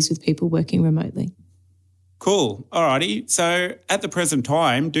fixed fees with people working remotely. Cool. All righty. So at the present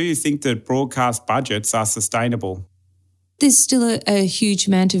time, do you think that broadcast budgets are sustainable? There's still a huge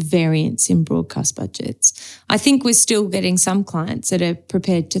amount of variance in broadcast budgets. I think we're still getting some clients that are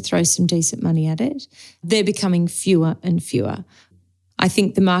prepared to throw some decent money at it. They're becoming fewer and fewer. I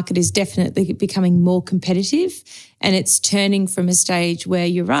think the market is definitely becoming more competitive, and it's turning from a stage where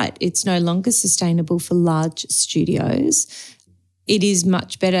you're right, it's no longer sustainable for large studios. It is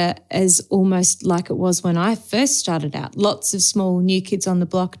much better as almost like it was when I first started out. Lots of small new kids on the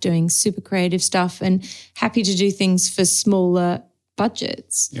block doing super creative stuff and happy to do things for smaller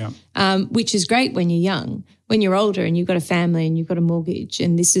budgets, which is great when you're young. When you're older and you've got a family and you've got a mortgage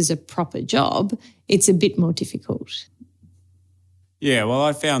and this is a proper job, it's a bit more difficult. Yeah, well,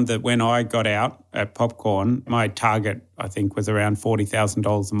 I found that when I got out at Popcorn, my target, I think, was around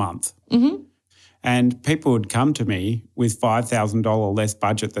 $40,000 a month. Mm-hmm. And people would come to me with $5,000 less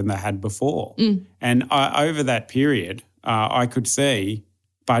budget than they had before. Mm. And over that period, I could see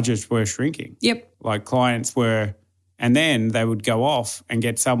budgets were shrinking. Yep. Like clients were, and then they would go off and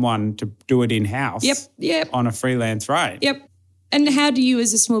get someone to do it in-house. Yep. On a freelance rate. Yep. And how do you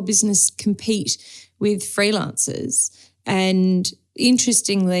as a small business compete with freelancers? And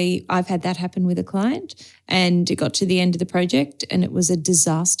interestingly, I've had that happen with a client, and it got to the end of the project and it was a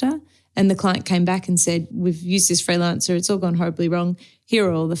disaster. And the client came back and said, we've used this freelancer, it's all gone horribly wrong. Here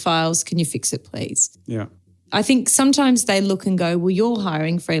are all the files. Can you fix it, please? Yeah. I think sometimes they look and go, well, you're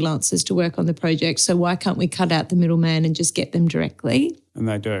hiring freelancers to work on the project, so why can't we cut out the middleman and just get them directly? And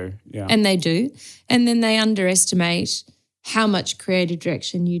they do, yeah. And they do. And then they underestimate how much creative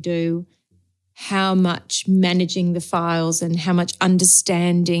direction you do, how much managing the files and how much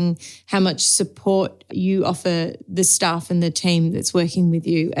understanding, how much support you offer the staff and the team that's working with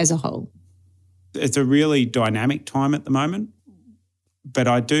you as a whole. It's a really dynamic time at the moment, but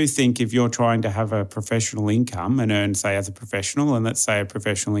I do think if you're trying to have a professional income and earn, say, as a professional, and let's say a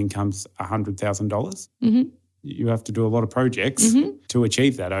professional income's $100,000, mm-hmm. you have to do a lot of projects mm-hmm. to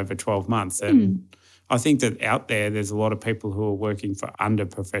achieve that over 12 months. And I think that out there's a lot of people who are working for under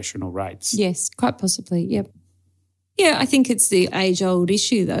professional rates. Yes, quite possibly, yep. Yeah, I think it's the age-old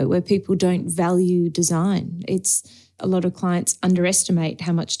issue, though, where people don't value design. It's a lot of clients underestimate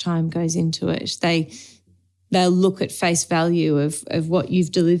how much time goes into it. They'll look at face value of what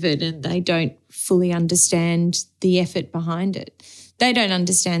you've delivered and they don't fully understand the effort behind it. They don't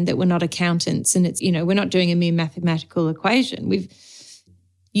understand that we're not accountants and it's, we're not doing a mere mathematical equation.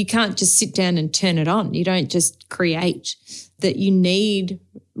 You can't just sit down and turn it on. You don't just create. That you need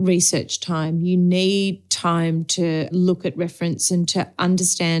research time. You need time to look at reference and to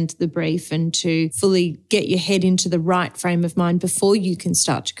understand the brief and to fully get your head into the right frame of mind before you can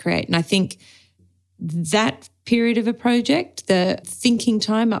start to create. And I think that period of a project, the thinking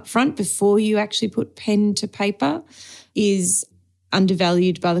time up front before you actually put pen to paper, is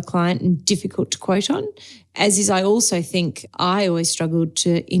undervalued by the client and difficult to quote on. As is, I also think I always struggled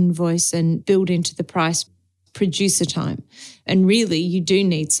to invoice and build into the price producer time. And really, you do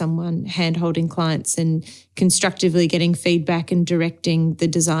need someone hand-holding clients and constructively getting feedback and directing the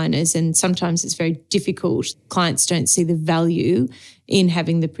designers. And sometimes it's very difficult. Clients don't see the value in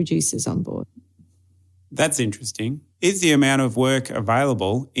having the producers on board. That's interesting. Is the amount of work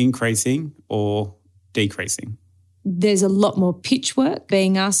available increasing or decreasing? There's a lot more pitch work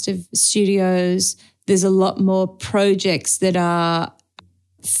being asked of studios. There's a lot more projects that are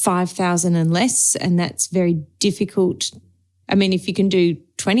 5,000 and less, and that's very difficult. I mean, if you can do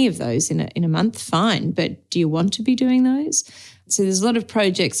 20 of those in a month, fine, but do you want to be doing those? So there's a lot of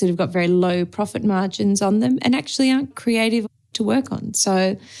projects that have got very low profit margins on them and actually aren't creative to work on.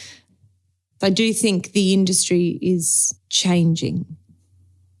 So I do think the industry is changing.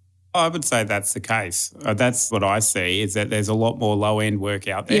 I would say that's the case. That's what I see, is that there's a lot more low-end work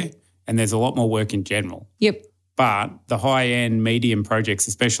out there and there's a lot more work in general. Yep. But the high-end medium projects,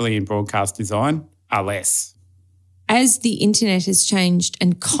 especially in broadcast design, are less. As the internet has changed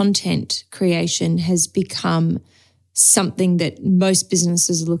and content creation has become something that most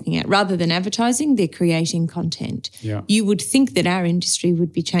businesses are looking at, rather than advertising, they're creating content. Yeah. You would think that our industry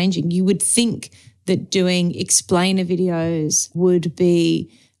would be changing. You would think that doing explainer videos would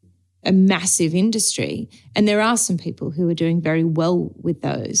be a massive industry. And there are some people who are doing very well with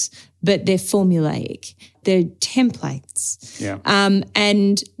those, but they're formulaic. They're templates. Yeah.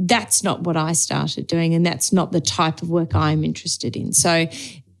 And that's not what I started doing, and that's not the type of work I'm interested in. So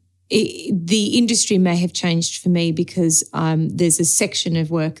the industry may have changed for me because there's a section of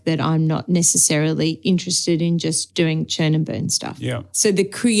work that I'm not necessarily interested in just doing churn and burn stuff. Yeah. So the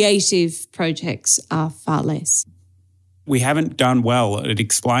creative projects are far less. We haven't done well at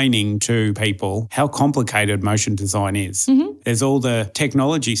explaining to people how complicated motion design is. Mm-hmm. There's all the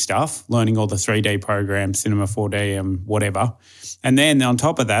technology stuff, learning all the 3D programs, Cinema 4D and whatever. And then on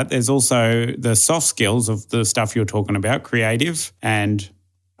top of that, there's also the soft skills of the stuff you're talking about, creative and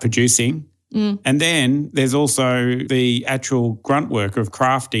producing. Mm. And then there's also the actual grunt work of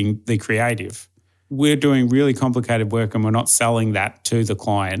crafting the creative. We're doing really complicated work and we're not selling that to the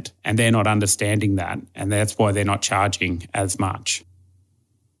client, and they're not understanding that, and that's why they're not charging as much.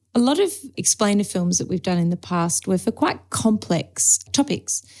 A lot of explainer films that we've done in the past were for quite complex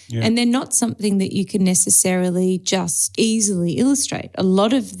topics, and they're not something that you can necessarily just easily illustrate. A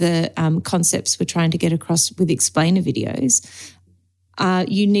lot of the concepts we're trying to get across with explainer videos,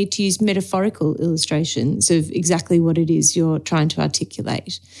 you need to use metaphorical illustrations of exactly what it is you're trying to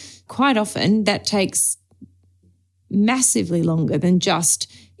articulate. Quite often that takes massively longer than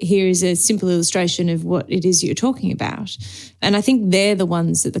just here is a simple illustration of what it is you're talking about. And I think they're the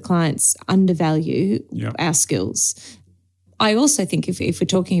ones that the clients undervalue our skills. I also think if we're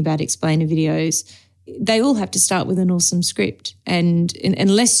talking about explainer videos, they all have to start with an awesome script. And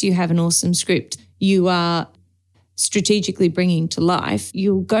unless you have an awesome script, you are strategically bringing to life,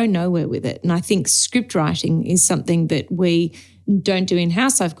 you'll go nowhere with it. And I think script writing is something that we don't do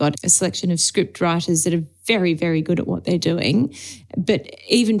in-house. I've got a selection of script writers that are very, very good at what they're doing. But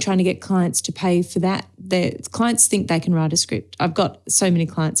even trying to get clients to pay for that, clients think they can write a script. I've got so many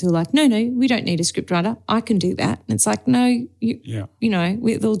clients who are like, no, we don't need a script writer. I can do that. And it's like, no, you know,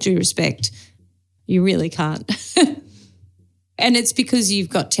 with all due respect, you really can't. And it's because you've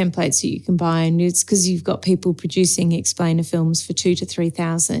got templates that you can buy, and it's because you've got people producing explainer films for $2,000 to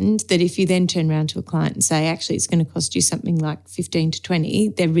 $3,000 that if you then turn around to a client and say, actually, it's going to cost you something like $15,000 to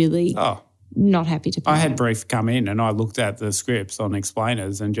 $20,000, they're really not happy to pay. I had Brief come in and I looked at the scripts on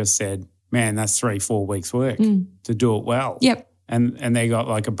explainers and just said, man, that's 3-4 weeks work to do it well. Yep. And they got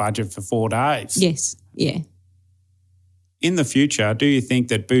like a budget for 4 days. Yes, yeah. In the future, do you think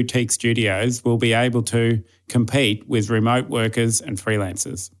that boutique studios will be able to compete with remote workers and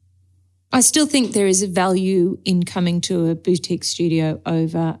freelancers? I still think there is a value in coming to a boutique studio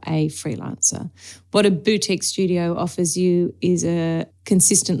over a freelancer. What a boutique studio offers you is a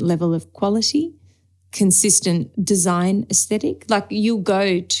consistent level of quality, consistent design aesthetic. Like you'll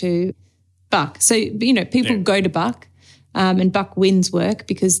go to Buck. So, you know, people go to Buck. And Buck wins work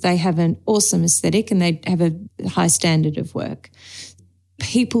because they have an awesome aesthetic and they have a high standard of work.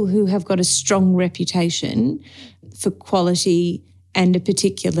 People who have got a strong reputation for quality and a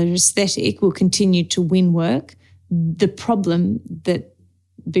particular aesthetic will continue to win work. The problem that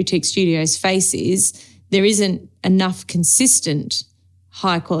boutique studios face is there isn't enough consistent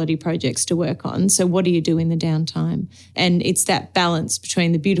high quality projects to work on. So what do you do in the downtime? And it's that balance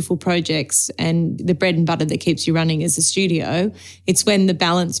between the beautiful projects and the bread and butter that keeps you running as a studio. It's when the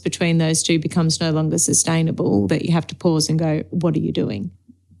balance between those two becomes no longer sustainable that you have to pause and go, what are you doing?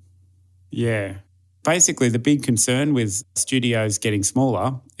 Yeah. Basically, the big concern with studios getting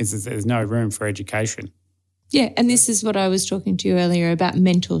smaller is that there's no room for education. Yeah, and this is what I was talking to you earlier about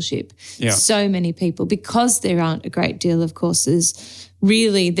mentorship. Yeah. So many people, because there aren't a great deal of courses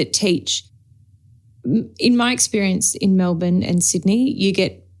really that teach. In my experience in Melbourne and Sydney, you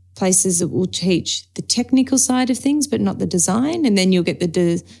get places that will teach the technical side of things but not the design, and then you'll get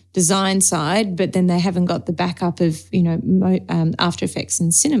the design side, but then they haven't got the backup of, After Effects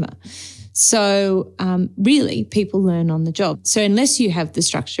and cinema. So really, people learn on the job. So unless you have the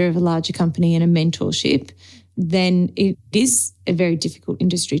structure of a larger company and a mentorship, then it is a very difficult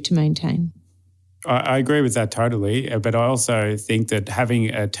industry to maintain. I agree with that totally, but I also think that having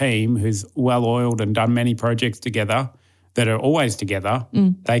a team who's well-oiled and done many projects together that are always together,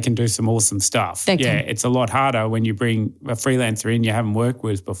 they can do some awesome stuff. It's a lot harder when you bring a freelancer in you haven't worked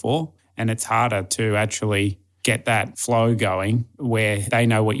with before, and it's harder to actually get that flow going where they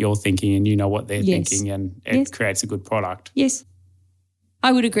know what you're thinking and you know what they're thinking, and it creates a good product. Yes.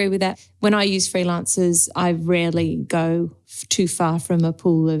 I would agree with that. When I use freelancers, I rarely go too far from a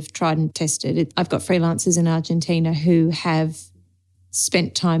pool of tried and tested. I've got freelancers in Argentina who have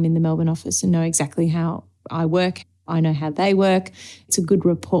spent time in the Melbourne office and know exactly how I work. I know how they work. It's a good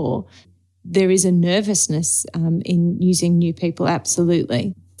rapport. There is a nervousness in using new people,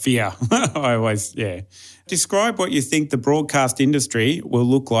 absolutely. Fear. I always, Describe what you think the broadcast industry will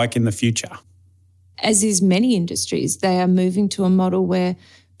look like in the future. As is many industries, they are moving to a model where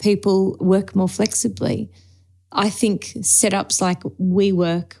people work more flexibly. I think setups like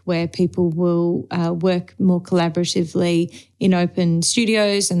WeWork, where people will work more collaboratively in open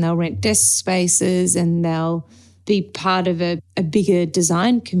studios, and they'll rent desk spaces and they'll be part of a bigger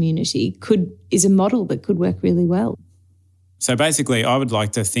design community, is a model that could work really well. So basically, I would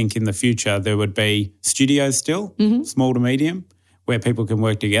like to think in the future there would be studios still, small to medium, where people can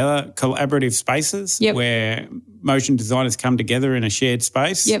work together, collaborative spaces where motion designers come together in a shared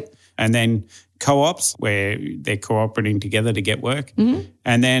space, and then co-ops where they're cooperating together to get work.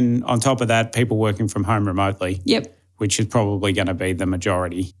 And then on top of that, people working from home remotely, which is probably going to be the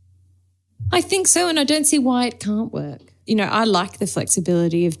majority. I think so, and I don't see why it can't work. I like the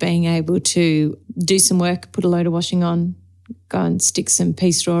flexibility of being able to do some work, put a load of washing on, go and stick some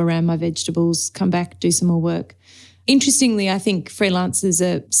pea straw around my vegetables, come back, do some more work. Interestingly, I think freelancers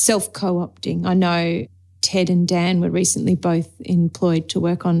are self-co-opting. I know Ted and Dan were recently both employed to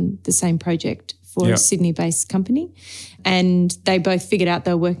work on the same project for a Sydney-based company, and they both figured out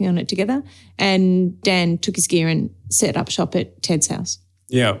they were working on it together, and Dan took his gear and set up shop at Ted's house.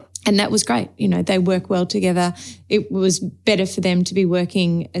 Yeah. And that was great. They work well together. It was better for them to be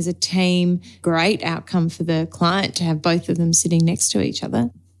working as a team. Great outcome for the client to have both of them sitting next to each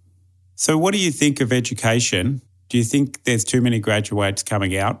other. So what do you think of education? Do you think there's too many graduates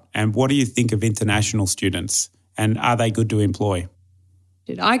coming out? And what do you think of international students? And are they good to employ?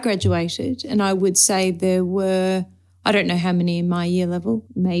 I graduated, and I would say there were, I don't know how many in my year level,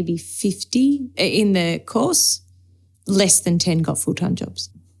 maybe 50 in the course. Less than 10 got full-time jobs.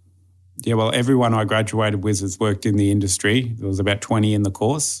 Yeah, well, everyone I graduated with has worked in the industry. There was about 20 in the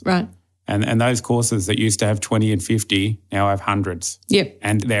course. Right. And those courses that used to have 20 and 50 now have hundreds. Yep.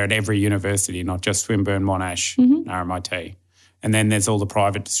 And they're at every university, not just Swinburne, Monash, RMIT. And then there's all the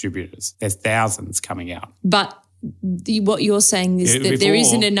private distributors. There's thousands coming out. But what you're saying is that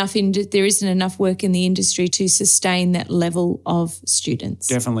there isn't enough work in the industry to sustain that level of students.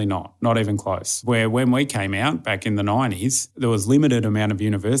 Definitely not even close. Where when we came out back in the 90s, there was limited amount of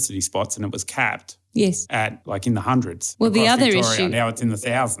university spots and it was capped. Yes. At in the hundreds. Well, the other Victoria. issue. Now it's in the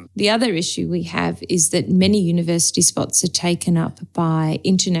thousands. The other issue we have is that many university spots are taken up by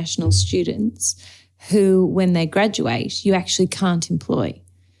international students who, when they graduate, you actually can't employ.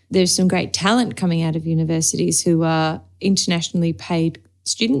 There's some great talent coming out of universities who are internationally paid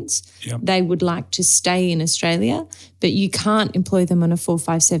students. Yep. They would like to stay in Australia, but you can't employ them on a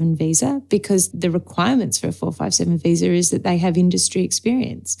 457 visa because the requirements for a 457 visa is that they have industry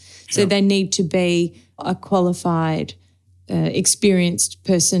experience. So they need to be a qualified, experienced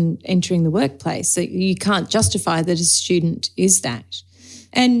person entering the workplace. So you can't justify that a student is that.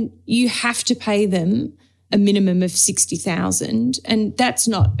 And you have to pay them a minimum of $60,000, and that's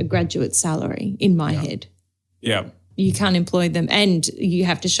not a graduate salary in my head. Yeah. You can't employ them, and you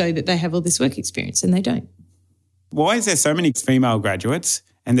have to show that they have all this work experience, and they don't. Why is there so many female graduates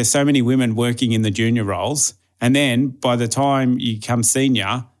and there's so many women working in the junior roles. And then by the time you become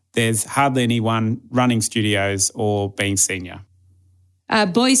senior, there's hardly anyone running studios or being senior.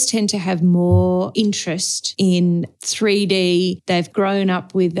 Boys tend to have more interest in 3D. They've grown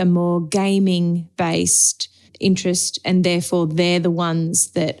up with a more gaming-based interest, and therefore they're the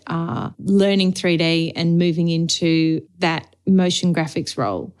ones that are learning 3D and moving into that motion graphics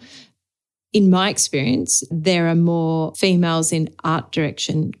role. In my experience, there are more females in art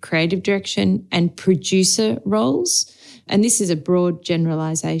direction, creative direction, and producer roles. And this is a broad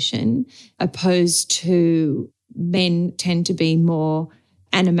generalisation, opposed to men tend to be more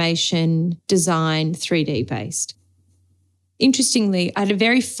animation, design, 3D based. Interestingly, I had a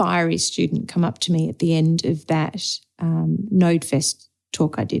very fiery student come up to me at the end of that NodeFest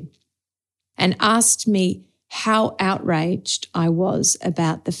talk I did and asked me how outraged I was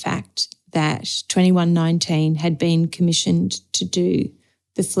about the fact that 2119 had been commissioned to do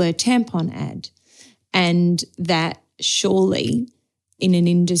the Fleur tampon ad, and that surely in an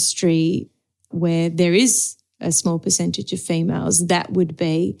industry where there is a small percentage of females, that would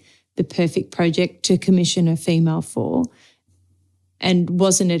be the perfect project to commission a female for. And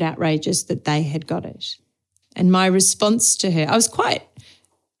wasn't it outrageous that they had got it? And my response to her, I was quite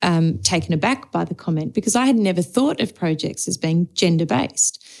taken aback by the comment because I had never thought of projects as being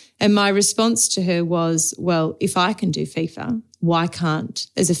gender-based. And my response to her was, well, if I can do FIFA, why can't,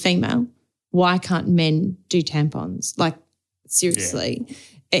 as a female, why can't men do tampons? Like, seriously.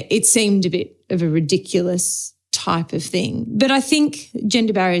 Yeah. It seemed a bit of a ridiculous type of thing. But I think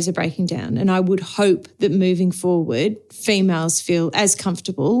gender barriers are breaking down, and I would hope that moving forward, females feel as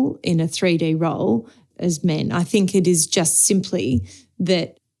comfortable in a 3D role as men. I think it is just simply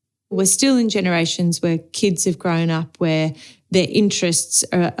that we're still in generations where kids have grown up where their interests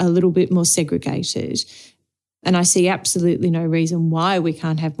are a little bit more segregated. And I see absolutely no reason why we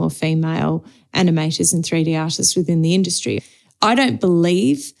can't have more female animators and 3D artists within the industry. I don't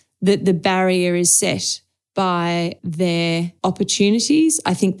believe that the barrier is set by their opportunities.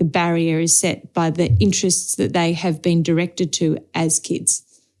 I think the barrier is set by the interests that they have been directed to as kids.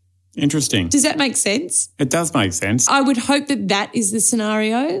 Interesting. Does that make sense? It does make sense. I would hope that that is the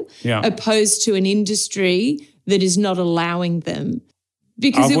scenario, opposed to an industry that is not allowing them.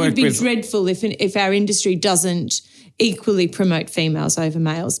 Because it would be dreadful if our industry doesn't equally promote females over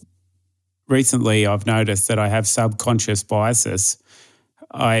males. Recently, I've noticed that I have subconscious biases.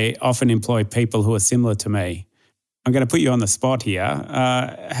 I often employ people who are similar to me. I'm going to put you on the spot here.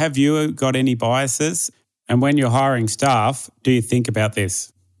 Have you got any biases? And when you're hiring staff, do you think about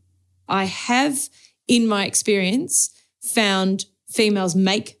this? I have, in my experience, found females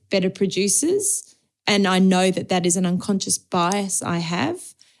make better producers, and I know that that is an unconscious bias I have.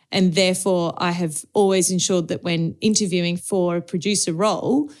 And therefore, I have always ensured that when interviewing for a producer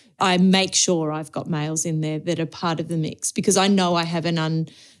role, I make sure I've got males in there that are part of the mix, because I know I have an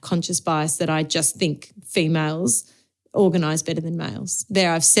unconscious bias that I just think females organise better than males.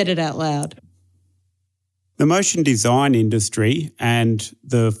 There, I've said it out loud. The motion design industry and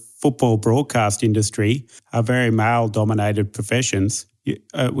the football broadcast industry are very male-dominated professions,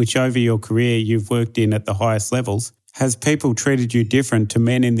 which over your career you've worked in at the highest levels. Has people treated you different to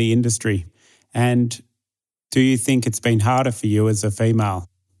men in the industry? And do you think it's been harder for you as a female?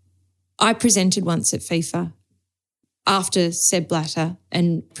 I presented once at FIFA after Seb Blatter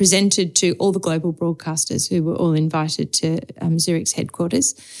and presented to all the global broadcasters who were all invited to Zurich's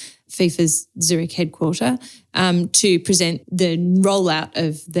headquarters, FIFA's Zurich headquarter, to present the rollout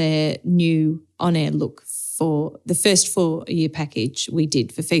of their new on-air look for the first 4-year package we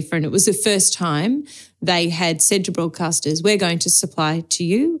did for FIFA. And it was the first time they had said to broadcasters, we're going to supply to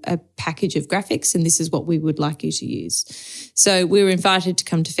you a package of graphics and this is what we would like you to use. So we were invited to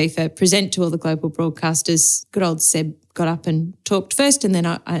come to FIFA, present to all the global broadcasters. Good old Seb got up and talked first, and then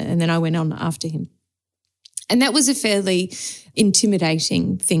I went on after him. And that was a fairly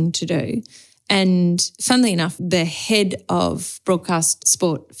intimidating thing to do. And funnily enough, the head of broadcast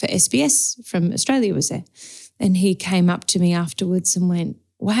sport for SBS from Australia was there. And he came up to me afterwards and went,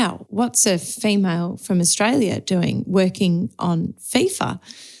 wow, what's a female from Australia doing working on FIFA?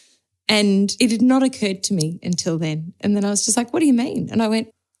 And it had not occurred to me until then. And then I was just like, what do you mean? And I went,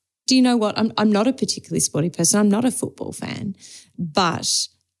 do you know what? I'm not a particularly sporty person. I'm not a football fan, but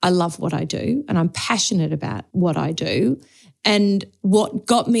I love what I do and I'm passionate about what I do. And what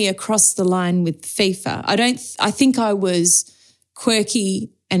got me across the line with FIFA, I think I was quirky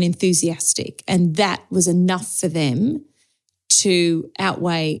and enthusiastic, and that was enough for them to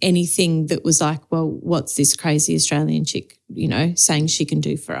outweigh anything that was like, well, what's this crazy Australian chick, saying she can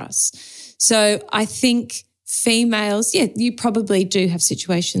do for us? So I think females, you probably do have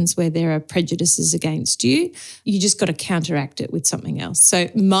situations where there are prejudices against you. You just got to counteract it with something else. So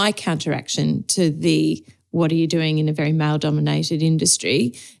my counteraction to the what are you doing in a very male-dominated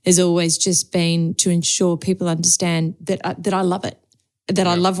industry has always just been to ensure people understand that I love it, that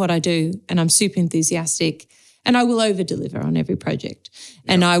I love what I do, and I'm super enthusiastic, and I will over-deliver on every project,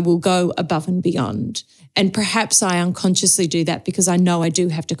 and I will go above and beyond. And perhaps I unconsciously do that because I know I do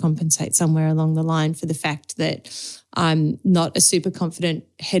have to compensate somewhere along the line for the fact that I'm not a super confident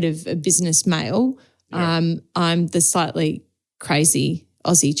head of a business male. Yeah. I'm the slightly crazy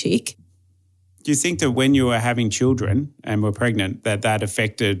Aussie chick. Do you think that when you were having children and were pregnant that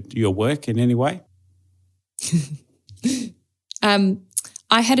affected your work in any way?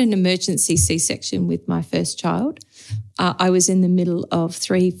 I had an emergency C-section with my first child. I was in the middle of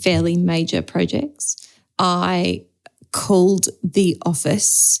 3 fairly major projects. I called the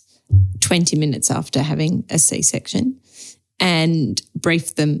office 20 minutes after having a C-section and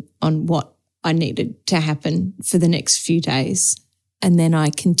briefed them on what I needed to happen for the next few days. And then I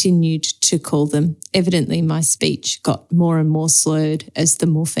continued to call them. Evidently, my speech got more and more slurred as the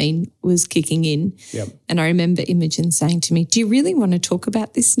morphine was kicking in. Yep. And I remember Imogen saying to me, "Do you really want to talk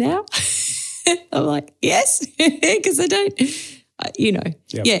about this now?" I'm like, yes, because I don't,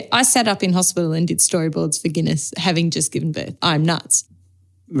 Yep. I sat up in hospital and did storyboards for Guinness, having just given birth. I'm nuts.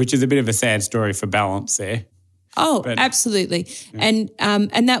 Which is a bit of a sad story for balance there. Oh, absolutely. Yeah.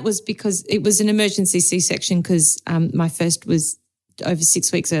 And that was because it was an emergency C-section because my first was over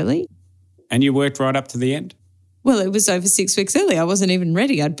 6 weeks early. And you worked right up to the end? Well, it was over 6 weeks early. I wasn't even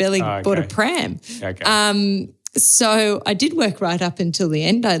ready. I'd barely bought a pram. Okay. So I did work right up until the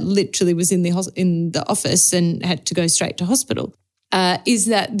end. I literally was in the office and had to go straight to hospital. Is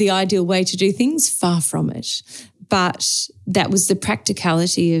that the ideal way to do things? Far from it. But that was the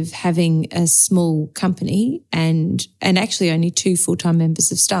practicality of having a small company and actually only 2 full-time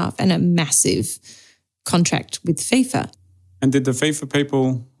members of staff and a massive contract with FIFA. And did the FIFA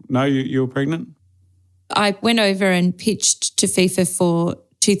people know you were pregnant? I went over and pitched to FIFA for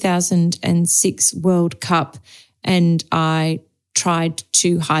 2006 World Cup and I tried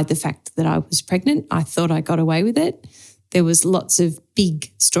to hide the fact that I was pregnant. I thought I got away with it. There was lots of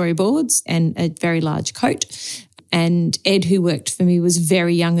big storyboards and a very large coat. And Ed, who worked for me, was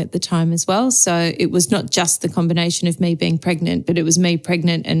very young at the time as well. So it was not just the combination of me being pregnant, but it was me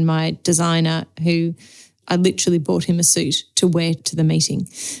pregnant and my designer who I literally bought him a suit to wear to the meeting.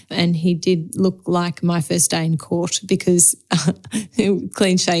 And he did look like my first day in court because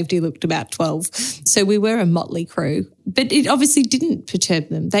clean shaved, he looked about 12. So we were a motley crew. But it obviously didn't perturb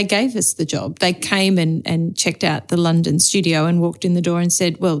them. They gave us the job. They came and checked out the London studio and walked in the door and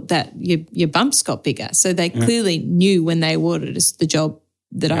said, well, that your bumps got bigger. So they clearly knew when they awarded us the job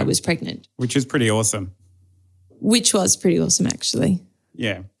that I was pregnant. Which is pretty awesome. Which was pretty awesome, actually.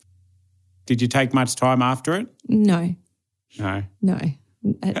 Yeah. Did you take much time after it? No. No.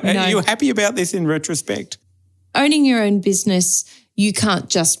 Are you happy about this in retrospect? Owning your own business, you can't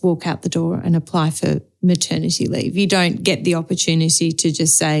just walk out the door and apply for maternity leave. You don't get the opportunity to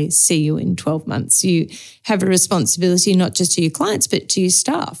just say, see you in 12 months. You have a responsibility not just to your clients but to your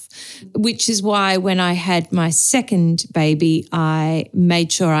staff, which is why when I had my second baby, I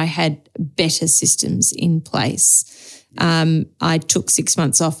made sure I had better systems in place. I took 6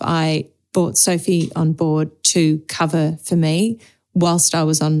 months off. I brought Sophie on board to cover for me whilst I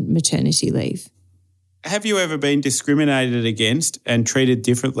was on maternity leave. Have you ever been discriminated against and treated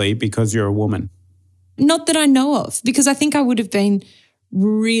differently because you're a woman? Not that I know of, because I think I would have been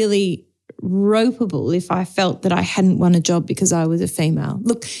really ropeable if I felt that I hadn't won a job because I was a female.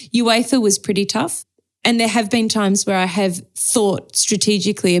 Look, UEFA was pretty tough, and there have been times where I have thought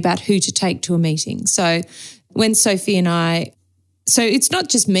strategically about who to take to a meeting. So when Sophie and so it's not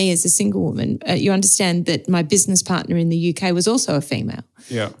just me as a single woman. You understand that my business partner in the UK was also a female.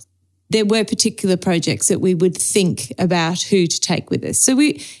 Yeah. There were particular projects that we would think about who to take with us. So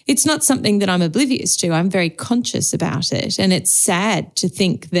it's not something that I'm oblivious to. I'm very conscious about it. And it's sad to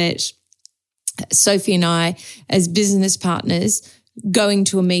think that Sophie and I, as business partners, going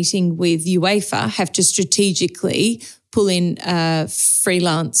to a meeting with UEFA, have to strategically pull in a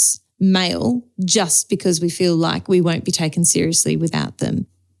freelance male just because we feel like we won't be taken seriously without them.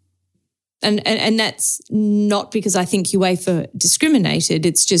 And that's not because I think UEFA discriminated.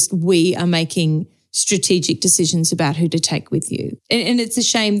 It's just we are making strategic decisions about who to take with you. And it's a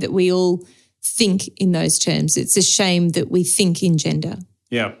shame that we all think in those terms. It's a shame that we think in gender.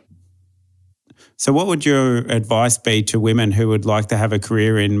 Yeah. So what would your advice be to women who would like to have a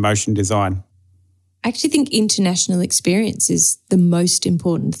career in motion design? I actually think international experience is the most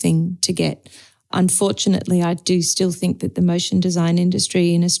important thing to get. Unfortunately, I do still think that the motion design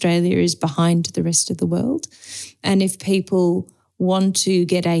industry in Australia is behind the rest of the world. And if people want to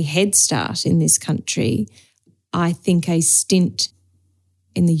get a head start in this country, I think a stint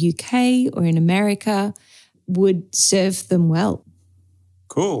in the UK or in America would serve them well.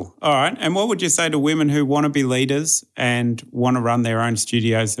 Cool. All right. And what would you say to women who want to be leaders and want to run their own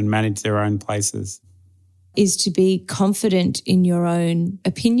studios and manage their own places? Is to be confident in your own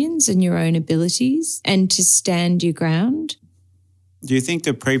opinions and your own abilities and to stand your ground. Do you think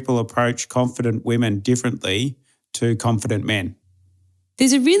that people approach confident women differently to confident men?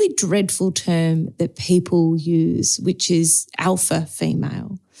 There's a really dreadful term that people use, which is alpha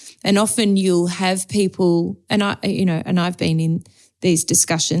female. And often you'll have people, and I've been in these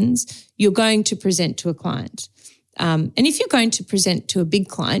discussions, you're going to present to a client. And if you're going to present to a big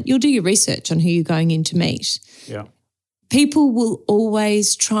client, you'll do your research on who you're going in to meet. Yeah. People will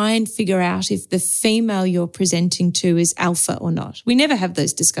always try and figure out if the female you're presenting to is alpha or not. We never have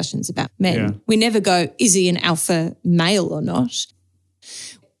those discussions about men. Yeah. We never go, is he an alpha male or not?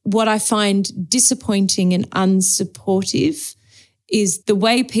 What I find disappointing and unsupportive is the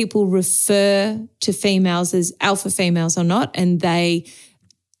way people refer to females as alpha females or not, and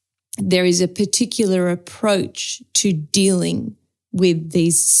there is a particular approach to dealing with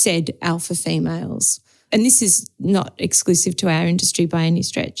these said alpha females. And this is not exclusive to our industry by any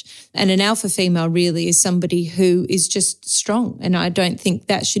stretch. And an alpha female really is somebody who is just strong. And I don't think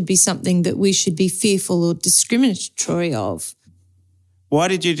that should be something that we should be fearful or discriminatory of. Why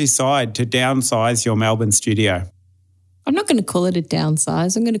did you decide to downsize your Melbourne studio? I'm not going to call it a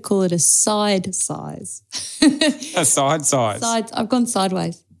downsize. I'm going to call it a side size. A side size? I've gone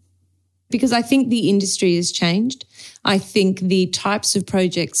sideways. Because I think the industry has changed. I think the types of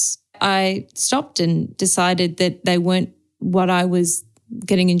projects, I stopped and decided that they weren't what I was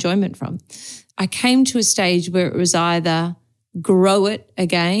getting enjoyment from. I came to a stage where it was either grow it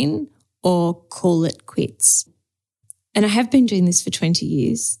again or call it quits. And I have been doing this for 20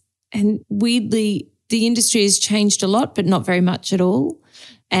 years. And weirdly, the industry has changed a lot, but not very much at all.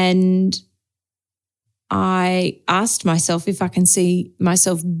 And I asked myself if I can see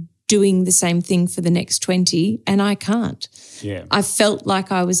myself doing the same thing for the next 20, and I can't. Yeah. I felt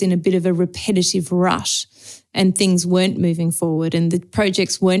like I was in a bit of a repetitive rut and things weren't moving forward and the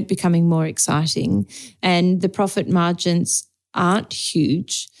projects weren't becoming more exciting and the profit margins aren't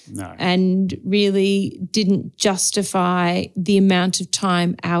huge. No. And really didn't justify the amount of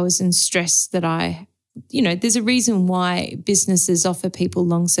time, hours and stress that there's a reason why businesses offer people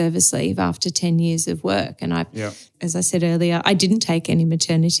long service leave after 10 years of work. And as I said earlier, I didn't take any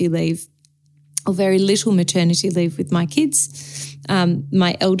maternity leave or very little maternity leave with my kids.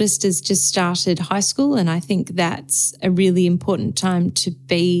 My eldest has just started high school, and I think that's a really important time to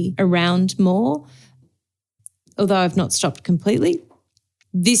be around more, although I've not stopped completely.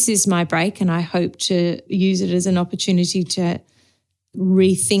 This is my break, and I hope to use it as an opportunity to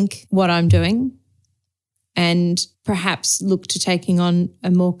rethink what I'm doing and perhaps look to taking on a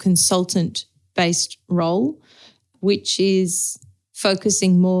more consultant-based role, which is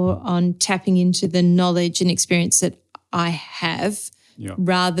focusing more on tapping into the knowledge and experience that I have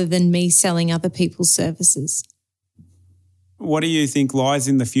rather than me selling other people's services. What do you think lies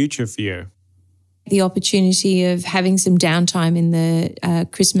in the future for you? The opportunity of having some downtime in the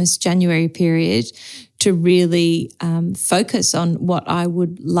Christmas, January period to really focus on what I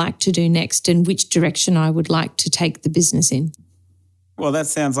would like to do next and which direction I would like to take the business in. Well, that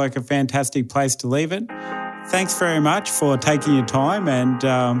sounds like a fantastic place to leave it. Thanks very much for taking your time, and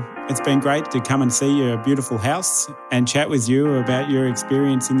it's been great to come and see your beautiful house and chat with you about your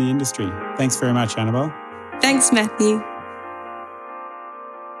experience in the industry. Thanks very much, Annabelle. Thanks, Matthew.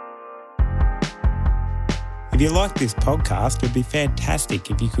 If you like this podcast, it'd be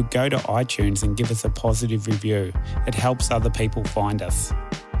fantastic if you could go to iTunes and give us a positive review. It helps other people find us.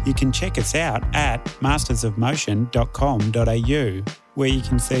 You can check us out at mastersofmotion.com.au, where you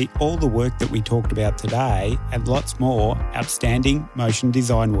can see all the work that we talked about today and lots more outstanding motion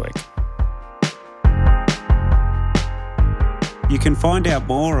design work. You can find out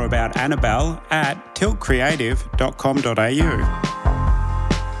more about Annabelle at tiltcreative.com.au.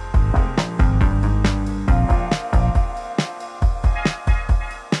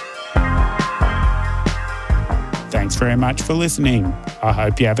 Thanks very much for listening. I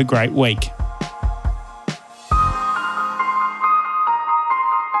hope you have a great week.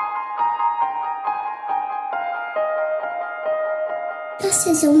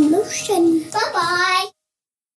 Masters of Motion. Bye-bye.